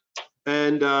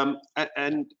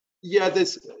yeah,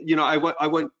 there's, you know, I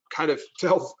won't kind of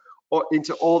delve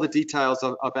into all the details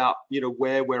about, you know,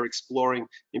 where we're exploring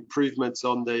improvements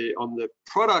on the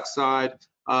product side.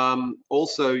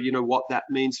 Also, you know, what that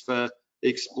means for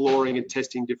exploring and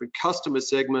testing different customer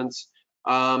segments,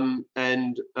 and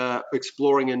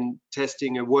exploring and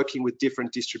testing and working with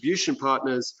different distribution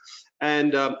partners.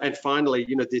 And finally,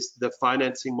 you know, the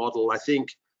financing model. I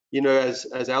think, you know,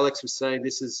 as Alex was saying,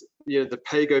 this is, you know, the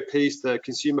PAYGO piece, the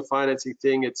consumer financing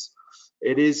thing.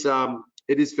 It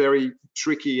is very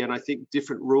tricky, and I think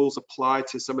different rules apply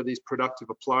to some of these productive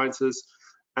appliances.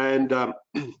 And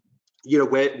you know,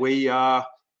 we are,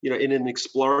 you know, in an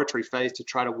exploratory phase to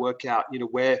try to work out, you know,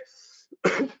 where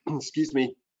excuse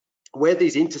me, where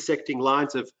these intersecting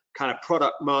lines of kind of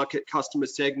product, market, customer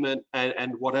segment,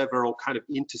 and whatever all kind of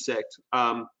intersect.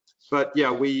 But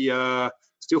yeah, we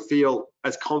still feel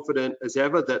as confident as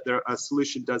ever that a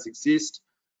solution does exist,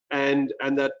 and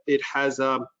that it has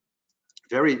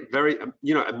very, very,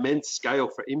 you know, immense scale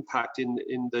for impact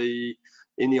in the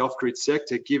off-grid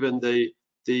sector, given the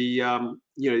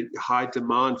you know, high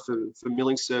demand for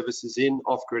milling services in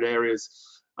off-grid areas.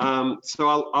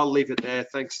 So I'll leave it there.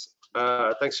 Thanks.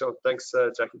 Thanks, Sean. Thanks,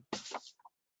 Jackie.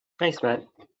 Thanks, Matt.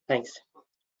 Thanks.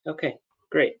 Okay,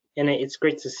 great. And it's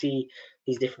great to see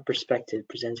these different perspectives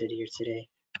presented here today,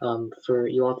 for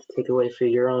you all to take away for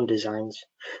your own designs.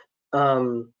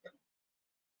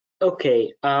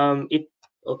 Okay. I'm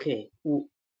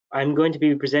going to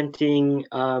be presenting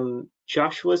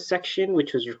Joshua's section,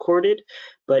 which was recorded,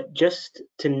 but just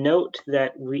to note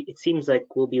that it seems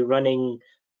like we'll be running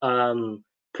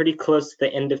pretty close to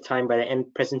the end of time by the end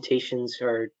presentations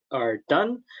are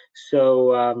done.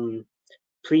 So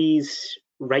please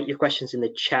write your questions in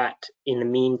the chat in the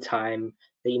meantime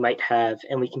that you might have,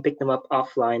 and we can pick them up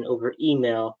offline over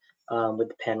email with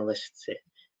the panelists,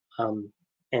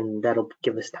 and that'll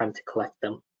give us time to collect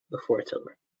them before it's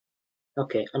over.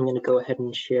 Okay, I'm going to go ahead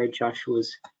and share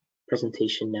Joshua's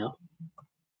presentation now.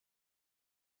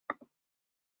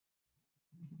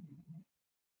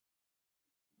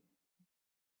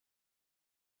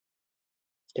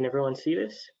 Can everyone see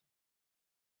this?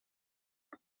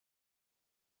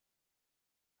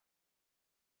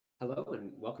 Hello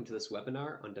and welcome to this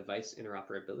webinar on device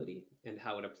interoperability and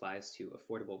how it applies to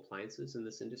affordable appliances in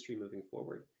this industry moving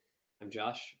forward. I'm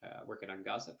Josh, working on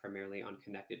Gaza, primarily on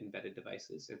connected embedded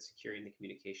devices and securing the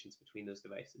communications between those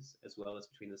devices, as well as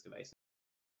between those devices.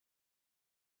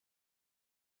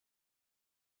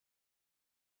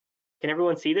 Can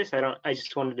everyone see this? I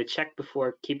just wanted to check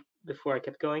before I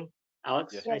kept going.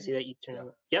 Alex, Yes. I see that you turned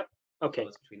on. Yep. Okay.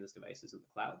 Between those devices and the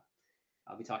cloud.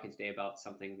 I'll be talking today about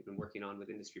something we've been working on with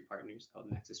industry partners called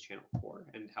Nexus Channel Core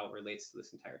and how it relates to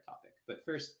this entire topic. But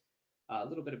first, a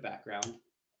little bit of background.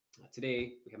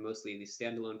 Today, we have mostly these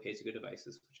standalone pay-as-you-go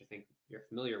devices, which I think you're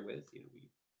familiar with. You know, we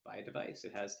buy a device,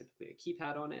 it has typically a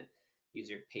keypad on it.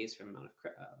 User pays for an amount of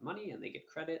money and they get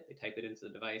credit, they type it into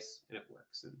the device and it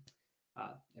works. And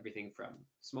everything from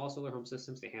small solar home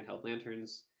systems to handheld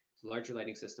lanterns to larger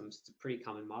lighting systems, it's a pretty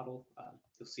common model.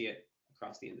 You'll see it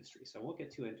across the industry. So I won't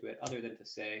get too into it other than to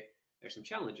say there's some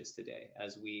challenges today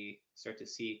as we start to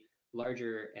see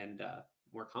larger and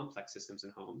more complex systems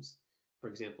in homes. For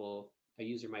example, a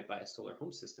user might buy a solar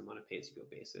home system on a pay-as-you-go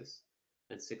basis,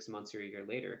 and 6 months or a year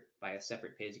later, buy a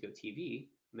separate pay-as-you-go TV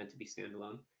meant to be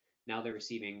standalone. Now they're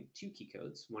receiving 2 key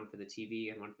codes, one for the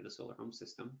TV and one for the solar home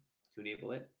system to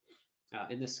enable it.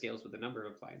 And this scales with the number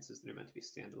of appliances that are meant to be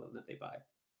standalone that they buy.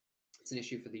 It's an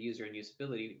issue for the user and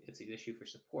usability. It's an issue for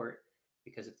support,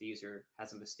 because if the user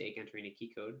has a mistake entering a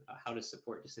key code, how does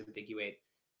support disambiguate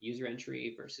user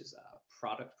entry versus a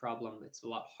product problem? It's a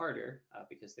lot harder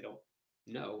because they don't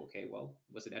know, okay, well,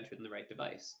 was it entered in the right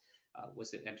device?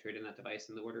 Was it entered in that device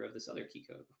in the order of this other key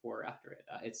code before or after it?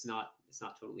 It's not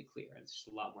totally clear, and it's just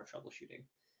a lot more troubleshooting.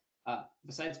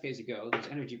 Besides pay-as-you-go, there's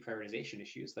energy prioritization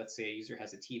issues. Let's say a user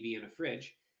has a TV and a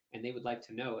fridge, and they would like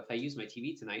to know, if I use my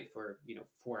TV tonight for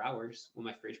 4 hours, will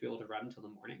my fridge be able to run until the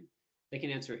morning? They can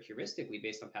answer it heuristically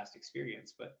based on past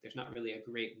experience, but there's not really a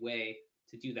great way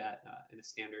to do that in a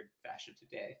standard fashion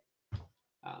today.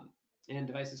 And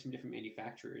devices from different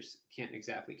manufacturers can't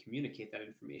exactly communicate that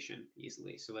information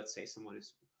easily. So let's say someone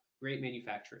is a great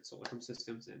manufacturer at solar home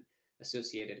systems and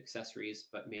associated accessories,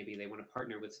 but maybe they want to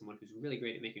partner with someone who's really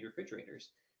great at making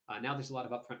refrigerators. Now there's a lot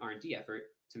of upfront R&D effort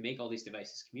to make all these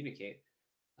devices communicate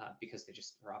because they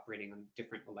just are operating on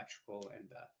different electrical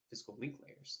and physical link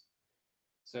layers.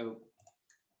 So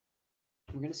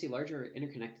we're going to see larger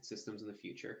interconnected systems in the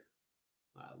future,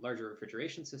 larger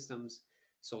refrigeration systems,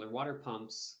 solar water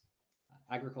pumps,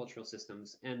 agricultural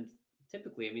systems, and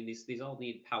typically, I mean, these all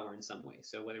need power in some way.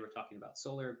 So whether we're talking about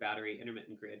solar, battery,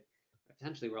 intermittent grid,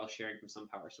 potentially we're all sharing from some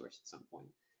power source at some point.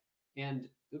 And it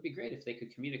would be great if they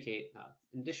could communicate,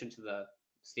 in addition to the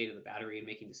state of the battery and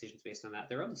making decisions based on that,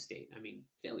 their own state. I mean,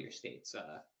 failure states,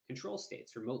 control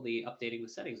states, remotely updating the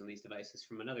settings on these devices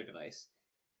from another device.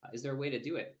 Is there a way to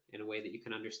do it in a way that you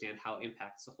can understand how it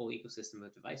impacts the whole ecosystem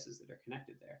of devices that are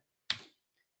connected there?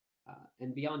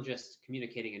 And beyond just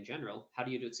communicating in general, how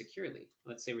do you do it securely?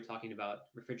 Let's say we're talking about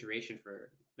refrigeration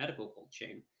for medical cold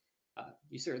chain.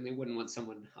 You certainly wouldn't want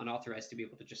someone unauthorized to be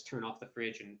able to just turn off the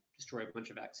fridge and destroy a bunch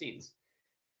of vaccines.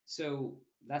 So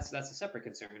that's a separate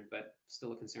concern, but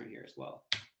still a concern here as well.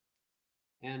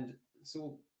 And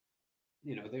so,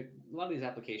 a lot of these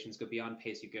applications go beyond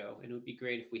pay-as-you-go, and it would be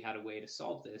great if we had a way to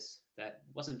solve this that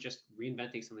wasn't just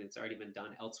reinventing something that's already been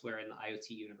done elsewhere in the IoT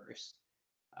universe,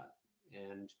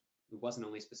 and it wasn't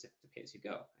only specific to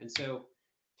pay-as-you-go. And so,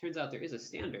 turns out there is a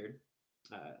standard,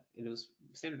 and it was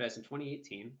standardized in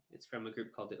 2018. It's from a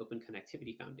group called the Open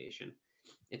Connectivity Foundation.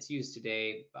 It's used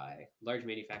today by large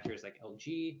manufacturers like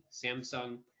LG,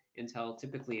 Samsung, Intel,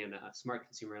 typically in smart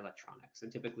consumer electronics,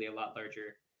 and typically a lot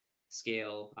larger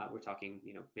scale. We're talking,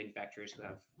 manufacturers who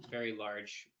have very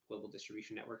large global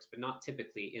distribution networks, but not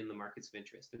typically in the markets of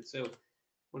interest. And so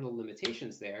one of the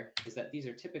limitations there is that these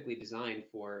are typically designed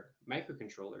for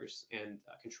microcontrollers and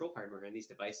control hardware in these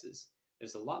devices.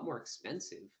 It's a lot more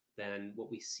expensive than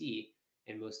what we see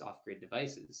in most off-grid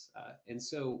devices. And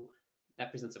so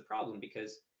that presents a problem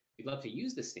because we'd love to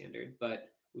use the standard, but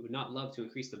we would not love to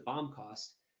increase the BOM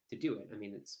cost to do it. I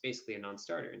mean, it's basically a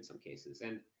non-starter in some cases.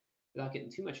 And without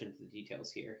getting too much into the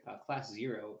details here, class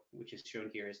 0, which is shown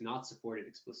here, is not supported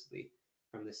explicitly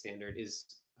from the standard, is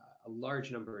a large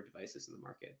number of devices in the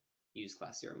market. use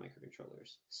class 0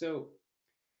 microcontrollers. So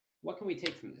what can we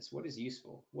take from this? What is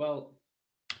useful? Well,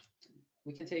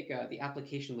 we can take the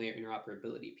application layer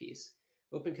interoperability piece.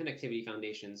 Open Connectivity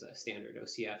Foundation's standard,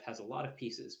 OCF, has a lot of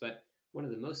pieces, but one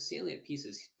of the most salient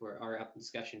pieces for our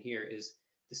discussion here is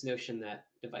this notion that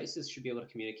devices should be able to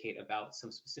communicate about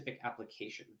some specific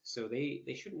application. So they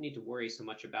shouldn't need to worry so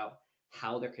much about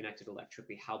how they're connected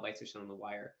electrically, how bytes are sent on the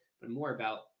wire, but more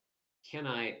about, can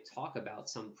I talk about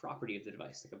some property of the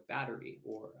device, like a battery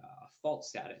or a fault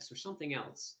status or something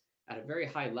else at a very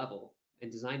high level,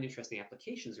 and design interesting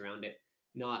applications around it,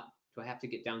 not do I have to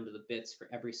get down to the bits for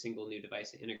every single new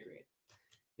device to integrate.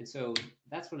 And so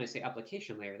that's when I say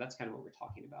application layer, that's kind of what we're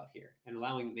talking about here, and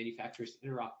allowing manufacturers to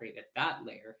interoperate at that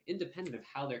layer, independent of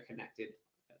how they're connected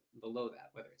below that,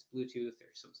 whether it's Bluetooth or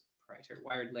some proprietary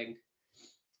wired link,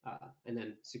 and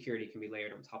then security can be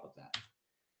layered on top of that.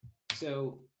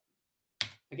 So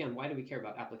again, why do we care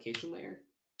about application layer?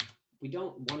 We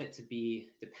don't want it to be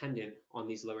dependent on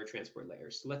these lower transport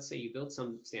layers. So let's say you build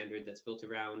some standard that's built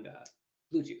around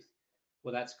Bluetooth.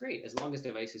 Well, that's great, as long as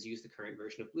devices use the current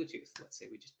version of Bluetooth. Let's say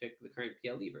we just pick the current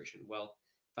PLE version. Well,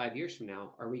 5 years from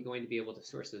now, are we going to be able to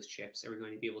source those chips? Are we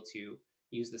going to be able to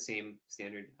use the same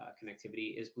standard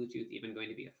connectivity? Is Bluetooth even going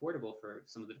to be affordable for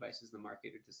some of the devices in the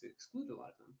market, or does it exclude a lot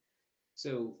of them?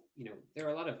 So, there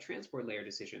are a lot of transport layer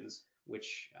decisions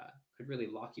which could really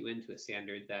lock you into a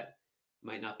standard that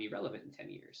might not be relevant in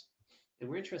 10 years. And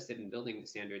we're interested in building a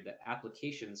standard that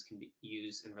applications can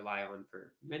use and rely on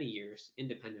for many years,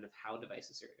 independent of how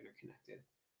devices are interconnected.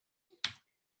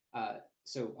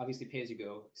 So obviously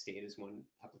pay-as-you-go state is one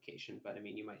application, but I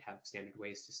mean, you might have standard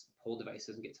ways to pull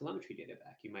devices and get telemetry data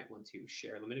back. You might want to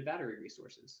share limited battery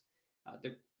resources.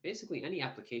 They're basically any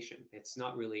application. It's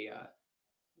not really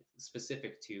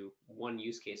specific to one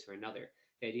use case or another.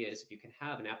 The idea is, if you can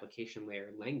have an application layer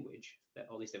language that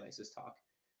all these devices talk,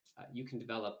 you can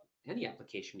develop any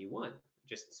application you want.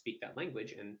 Just speak that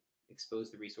language and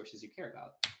expose the resources you care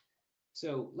about.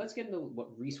 So let's get into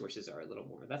what resources are a little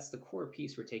more. That's the core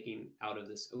piece we're taking out of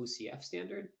this OCF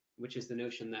standard, which is the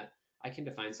notion that I can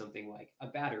define something like a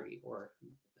battery or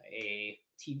a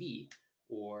TV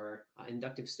or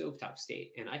inductive stovetop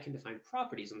state, and I can define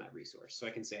properties on that resource. So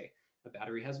I can say a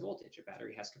battery has voltage, a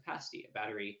battery has capacity, a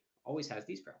battery always has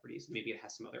these properties. Maybe it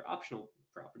has some other optional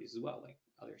properties as well, like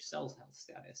other cell health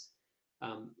status.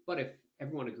 But if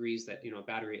everyone agrees that a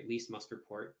battery at least must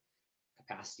report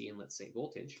capacity and, let's say,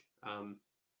 voltage,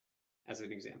 as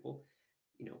an example,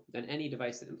 then any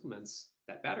device that implements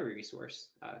that battery resource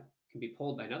can be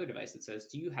pulled by another device that says,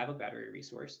 do you have a battery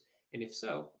resource? And if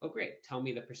so, oh great, tell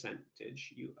me the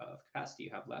percentage of capacity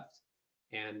you have left,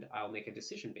 and I'll make a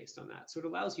decision based on that. So it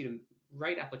allows you to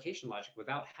write application logic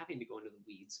without having to go into the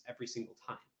weeds every single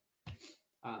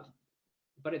time.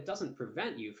 But it doesn't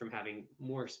prevent you from having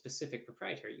more specific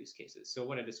proprietary use cases. So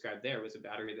what I described there was a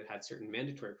battery that had certain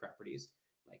mandatory properties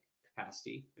like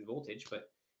capacity and voltage, but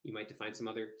you might define some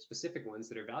other specific ones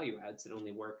that are value adds that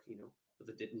only work,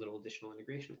 with a little additional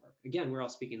integration work. Again, we're all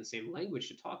speaking the same language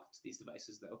to talk to these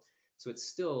devices though, so it's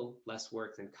still less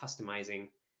work than customizing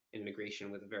an integration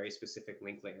with a very specific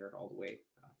link layer all the way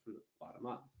from the bottom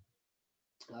up.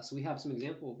 So we have some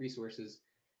example resources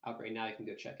out right now you can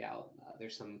go check out.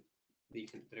 There's some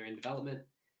that are in development.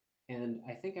 And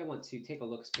I think I want to take a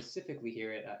look specifically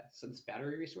here at this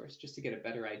battery resource, just to get a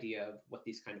better idea of what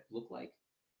these kind of look like.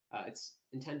 It's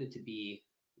intended to be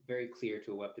very clear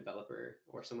to a web developer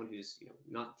or someone who's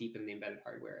not deep in the embedded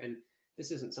hardware. And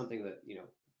this isn't something that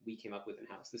we came up with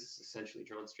in-house. This is essentially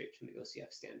drawn straight from the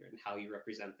OCF standard. And how you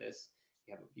represent this,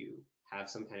 you have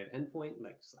some kind of endpoint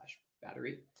like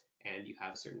 /battery, and you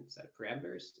have a certain set of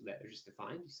parameters that are just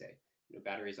defined. You say,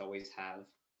 batteries always have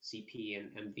CP and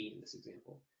MV in this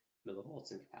example,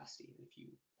 millivolts in capacity. And if you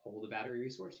pull the battery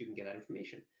resource, you can get that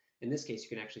information. In this case, you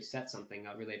can actually set something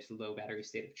related to the low battery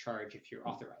state of charge if you're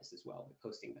authorized as well, by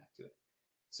posting back to it.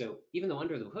 So even though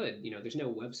under the hood, there's no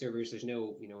web servers, there's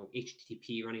no,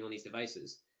 HTTP running on these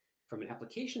devices, from an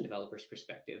application developer's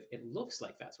perspective, it looks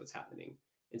like that's what's happening.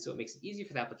 And so it makes it easy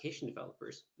for the application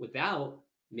developers without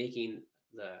making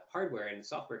the hardware and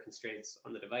software constraints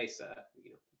on the device,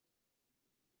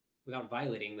 without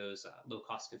violating those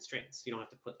low-cost constraints. You don't have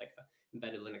to put like an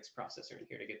embedded Linux processor in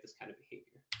here to get this kind of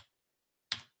behavior.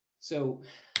 So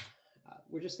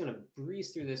we're just going to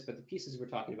breeze through this, but the pieces we're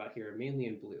talking about here are mainly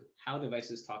in blue, how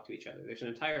devices talk to each other. There's an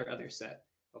entire other set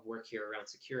of work here around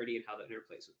security and how that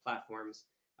interplays with platforms.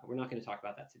 We're not going to talk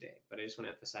about that today, but I just want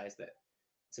to emphasize that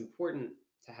it's important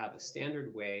to have a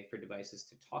standard way for devices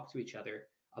to talk to each other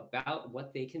about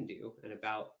what they can do and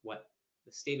about what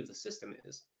the state of the system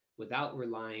is, without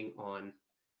relying on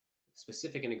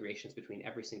specific integrations between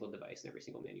every single device and every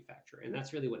single manufacturer. And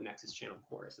that's really what Nexus Channel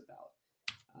Core is about.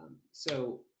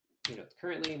 So,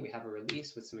 currently we have a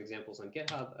release with some examples on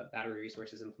GitHub of battery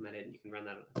resources implemented. You can run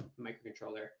that on a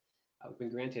microcontroller. We've been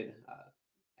granted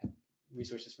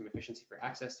resources from Efficiency for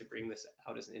Access to bring this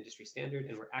out as an industry standard,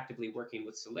 and we're actively working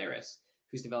with Solaris,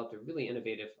 who's developed a really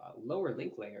innovative lower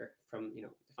link layer from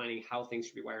defining how things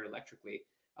should be wired electrically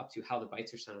up to how the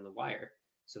bytes are sent on the wire.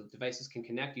 So devices can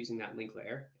connect using that link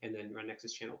layer and then run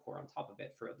Nexus Channel Core on top of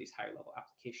it for these higher level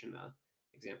application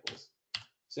examples.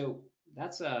 So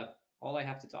that's all I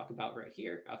have to talk about right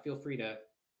here. Feel free to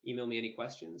email me any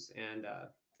questions, and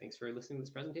thanks for listening to this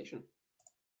presentation.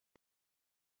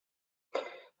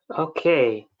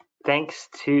 Okay, thanks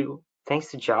to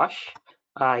Josh.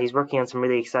 He's working on some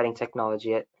really exciting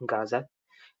technology at Gaza.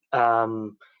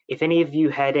 If any of you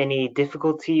had any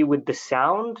difficulty with the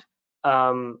sound,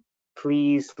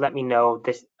 please let me know.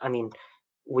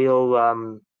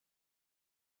 We'll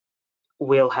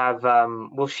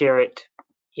share it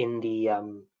in the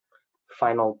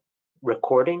final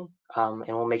recording, and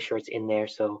we'll make sure it's in there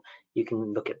so you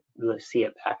can see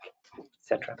it back,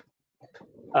 etc.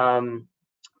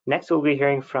 Next, we'll be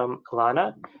hearing from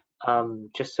Alana.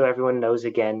 Just so everyone knows,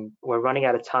 again, we're running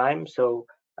out of time, so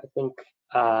I think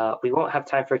we won't have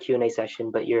time for a Q&A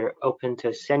session, but you're open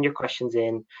to send your questions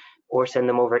in or send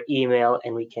them over email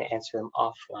and we can answer them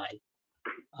offline.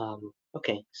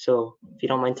 Okay, so if you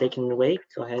don't mind taking it away,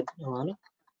 go ahead, Alana.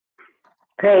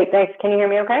 Great, thanks. Can you hear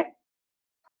me okay?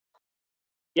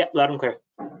 Yeah, loud and clear.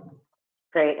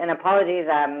 Great, and apologies,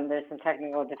 there's some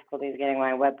technical difficulties getting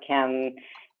my webcam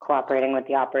cooperating with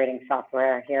the operating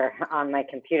software here on my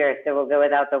computer, so we'll go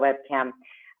without the webcam.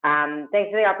 Thanks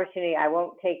for the opportunity. I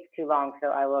won't take too long, so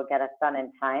I will get us done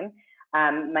in time.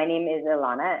 My name is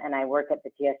Ilana, and I work at the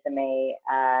GSMA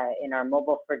in our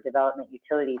Mobile for Development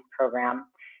Utilities program.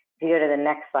 If you go to the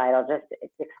next slide, I'll just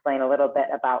explain a little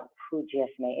bit about who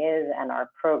GSMA is and our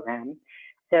program.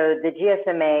 So the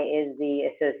GSMA is the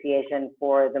Association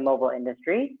for the Mobile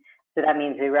Industry. So that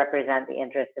means we represent the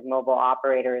interests of mobile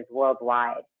operators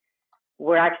worldwide.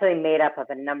 We're actually made up of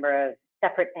a number of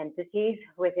separate entities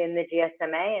within the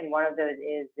GSMA, and one of those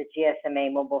is the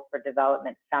GSMA Mobile for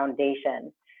Development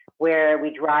Foundation, where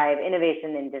we drive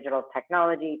innovation in digital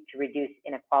technology to reduce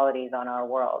inequalities on our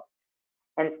world.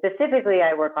 And specifically,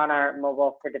 I work on our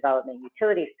Mobile for Development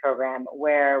Utilities program,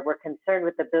 where we're concerned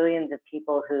with the billions of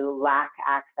people who lack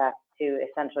access to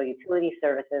essential utility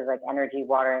services like energy,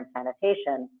 water, and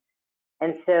sanitation.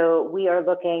 And so we are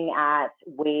looking at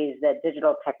ways that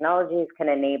digital technologies can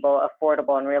enable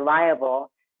affordable and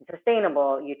reliable and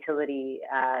sustainable utility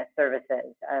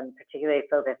services, particularly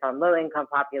focused on low-income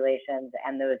populations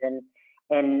and those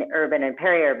in urban and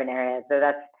peri-urban areas. So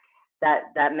that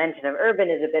mention of urban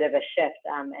is a bit of a shift,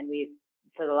 and we've,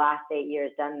 for the last 8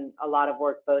 years, done a lot of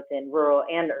work both in rural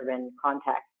and urban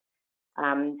context.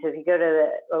 So if you go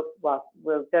to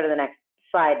we'll go to the next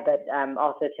slide, but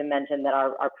also to mention that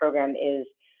our program is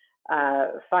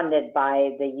funded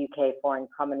by the UK Foreign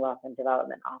Commonwealth and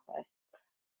Development Office.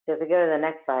 So if we go to the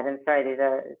next slide, I'm sorry, these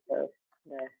are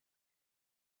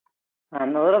a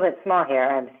little bit small here,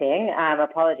 I'm seeing.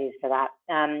 Apologies for that.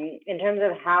 In terms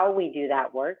of how we do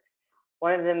that work,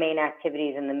 one of the main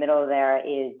activities in the middle there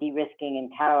is de-risking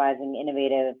and catalyzing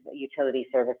innovative utility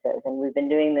services. And we've been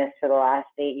doing this for the last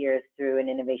 8 years through an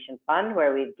innovation fund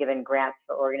where we've given grants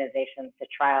for organizations to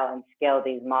trial and scale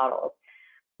these models.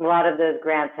 A lot of those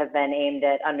grants have been aimed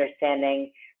at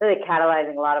understanding, really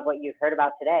catalyzing a lot of what you've heard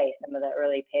about today, some of the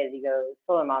early pay-as-you-go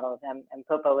solar models. And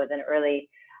Popa was an early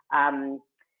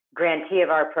grantee of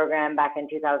our program back in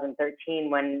 2013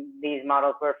 when these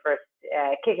models were first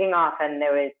kicking off, and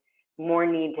there was more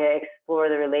need to explore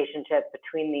the relationship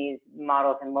between these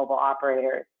models and mobile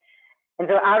operators. And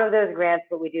so out of those grants,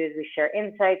 what we do is we share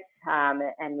insights,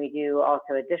 and we do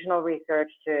also additional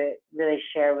research to really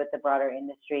share with the broader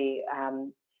industry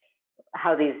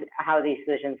how these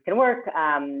solutions can work,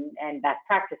 and best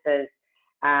practices.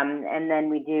 And then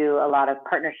we do a lot of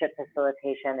partnership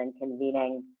facilitation and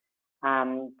convening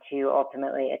to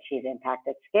ultimately achieve impact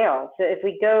at scale. So if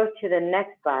we go to the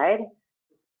next slide,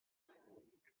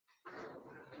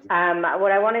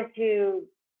 what I wanted to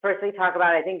firstly talk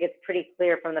about, I think it's pretty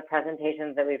clear from the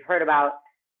presentations that we've heard about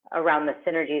around the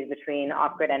synergies between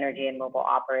off-grid energy and mobile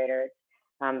operators.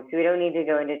 So we don't need to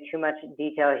go into too much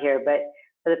detail here, but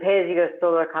for the pay-as-you-go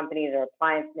solar companies or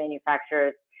appliance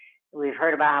manufacturers, we've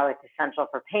heard about how it's essential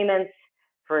for payments,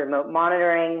 for remote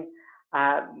monitoring,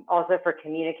 also for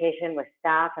communication with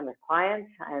staff and with clients.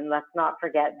 And let's not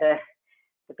forget the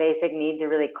basic need to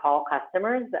really call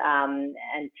customers and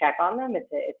check on them.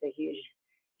 It's a huge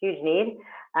huge need.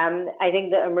 I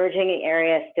think the emerging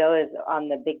area still is on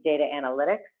the big data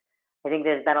analytics. I think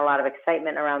there's been a lot of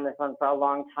excitement around this one for a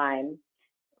long time.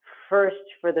 First,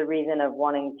 for the reason of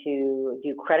wanting to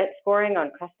do credit scoring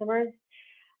on customers.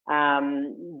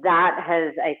 That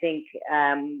has, I think,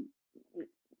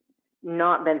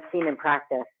 not been seen in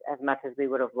practice as much as we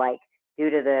would have liked due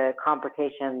to the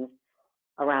complications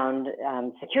around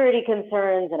security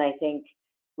concerns, and I think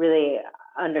really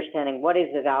understanding what is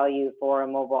the value for a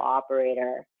mobile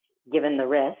operator given the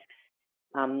risks.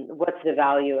 What's the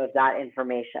value of that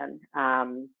information,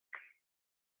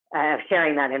 of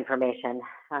sharing that information,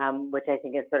 which I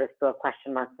think is sort of still a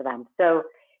question mark for them. So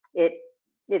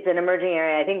it's an emerging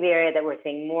area. I think the area that we're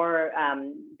seeing more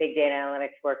big data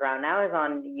analytics work around now is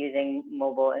on using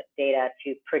mobile data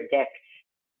to predict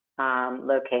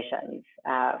locations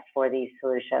for these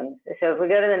solutions. So if we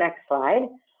go to the next slide,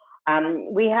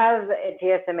 we have at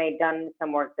GSMA done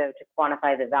some work though to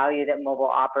quantify the value that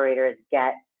mobile operators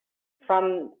get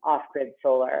from off-grid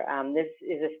solar. This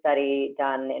is a study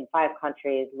done in 5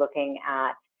 countries looking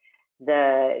at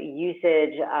the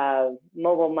usage of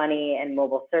mobile money and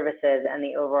mobile services and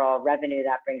the overall revenue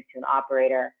that brings to an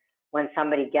operator when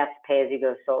somebody gets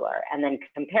pay-as-you-go solar, and then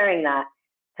comparing that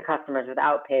to customers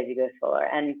without pay-as-you-go solar.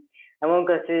 And I won't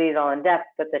go through these all in depth,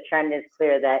 but the trend is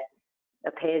clear that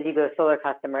a pay-as-you-go solar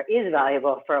customer is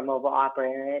valuable for a mobile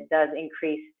operator, and it does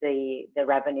increase the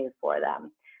revenue for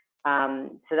them.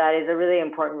 So that is a really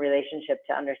important relationship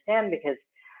to understand, because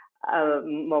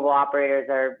mobile operators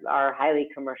are highly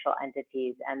commercial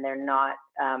entities, and they're not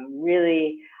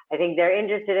really, I think they're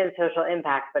interested in social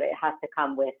impact, but it has to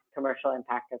come with commercial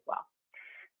impact as well.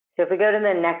 So if we go to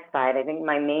the next slide, I think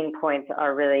my main points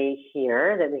are really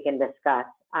here that we can discuss.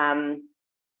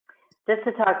 Just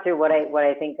to talk through what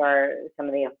I think are some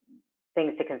of the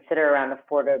things to consider around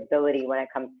affordability when it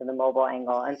comes to the mobile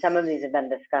angle, and some of these have been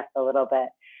discussed a little bit.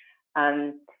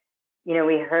 You know,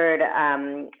 we heard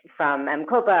from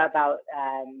MCOPA about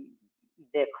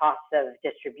the costs of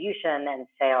distribution and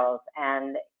sales,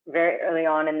 and very early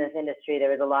on in this industry, there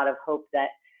was a lot of hope that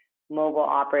mobile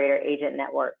operator agent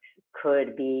networks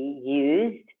could be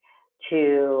used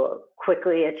to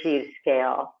quickly achieve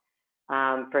scale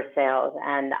for sales,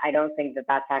 and I don't think that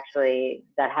that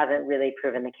hasn't really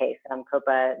proven the case.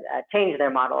 MCOPA changed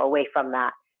their model away from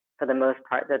that for the most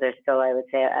part, though there's still, I would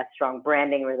say, a strong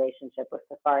branding relationship with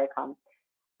Safaricom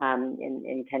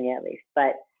in Kenya at least.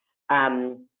 But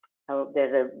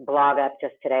there's a blog up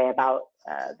just today about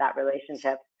that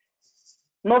relationship.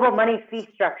 Mobile money fee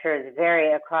structures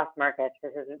vary across markets.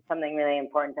 This is something really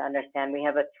important to understand. We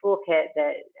have a toolkit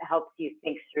that helps you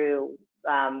think through,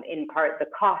 in part, the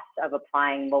cost of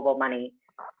applying mobile money.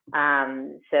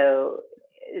 So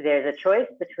there's a choice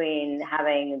between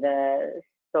having the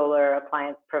solar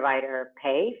appliance provider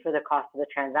pay for the cost of the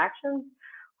transactions,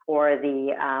 or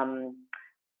the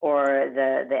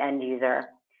end user.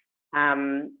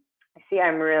 I see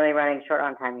I'm really running short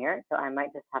on time here, so I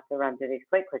might just have to run through these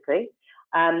quite quickly.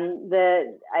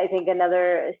 I think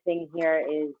another thing here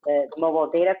is the mobile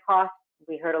data costs.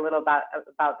 We heard a little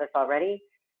about this already.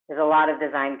 There's a lot of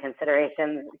design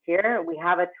considerations here. We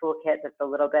have a toolkit that's a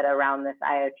little bit around this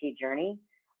IoT journey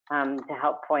to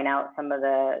help point out some of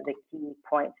the key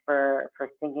points for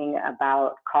thinking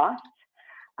about costs.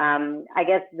 I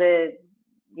guess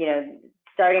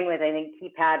starting with, I think,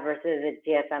 keypad versus a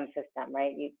GSM system,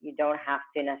 right? You don't have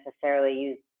to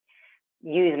necessarily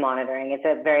use monitoring. It's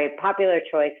a very popular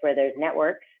choice where there's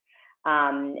networks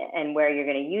and where you're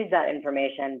going to use that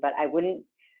information, but I wouldn't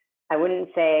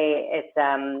say it's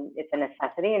a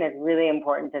necessity, and it's really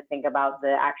important to think about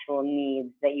the actual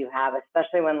needs that you have,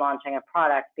 especially when launching a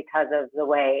product, because of the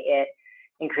way it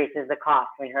increases the cost.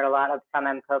 We heard a lot from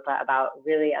MCOPA about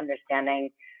really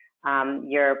understanding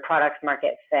your product's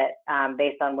market fit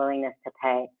based on willingness to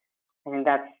pay. I think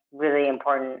that's really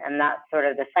important, and that's sort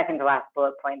of the second to last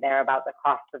bullet point there about the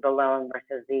cost of the loan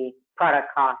versus the product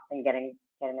cost and getting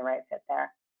the right fit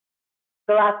there.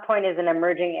 The last point is an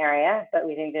emerging area, but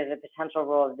we think there's a potential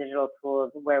role of digital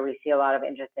tools where we see a lot of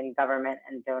interest in government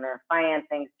and donor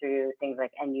financing through things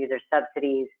like end user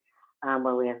subsidies,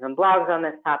 where we have some blogs on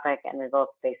this topic, and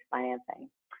results-based financing.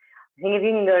 I think if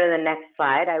you can go to the next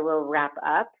slide, I will wrap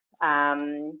up.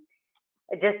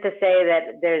 Just to say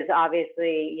that there's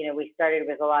obviously, we started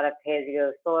with a lot of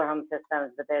pay-as-you-go solar home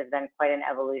systems, but there's been quite an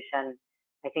evolution.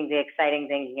 I think the exciting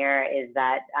thing here is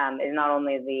that is not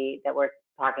only that we're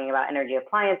talking about energy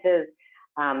appliances,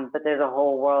 but there's a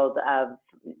whole world of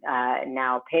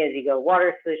now pay-as-you-go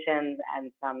water solutions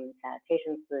and some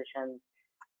sanitation solutions.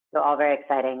 So all very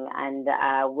exciting, and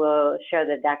we'll share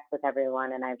the decks with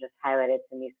everyone, and I've just highlighted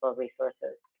some useful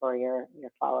resources for your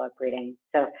follow-up reading.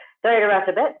 So sorry to rush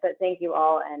a bit, but thank you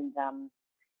all, and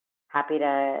happy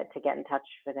to get in touch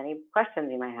with any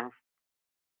questions you might have.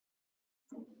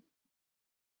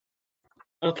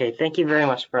 Okay, thank you very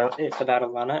much for that,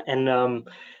 Alana. And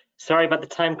sorry about the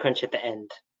time crunch at the end.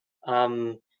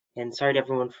 And sorry to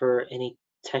everyone for any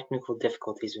technical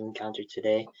difficulties we encountered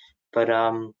today. But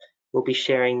we'll be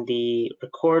sharing the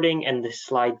recording and the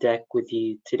slide deck with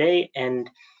you today. And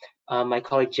my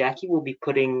colleague Jackie will be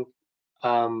putting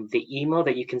the email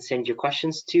that you can send your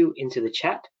questions to into the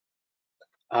chat.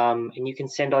 And you can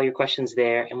send all your questions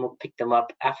there, and we'll pick them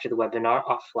up after the webinar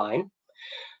offline.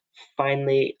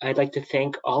 Finally, I'd like to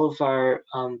thank all of our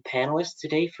panelists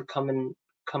today for coming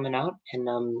out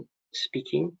and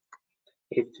speaking.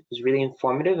 It was really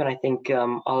informative, and I think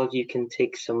all of you can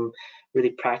take some really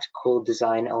practical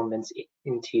design elements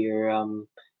into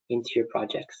your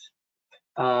projects.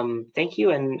 Thank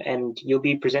you, and you'll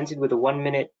be presented with a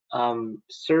 1-minute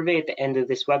survey at the end of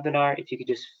this webinar. If you could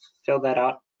just fill that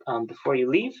out before you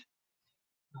leave.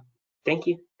 Thank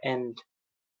you, and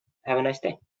have a nice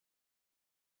day.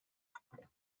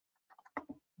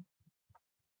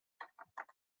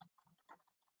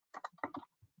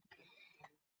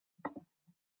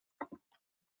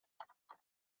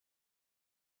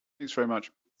 Thanks very much.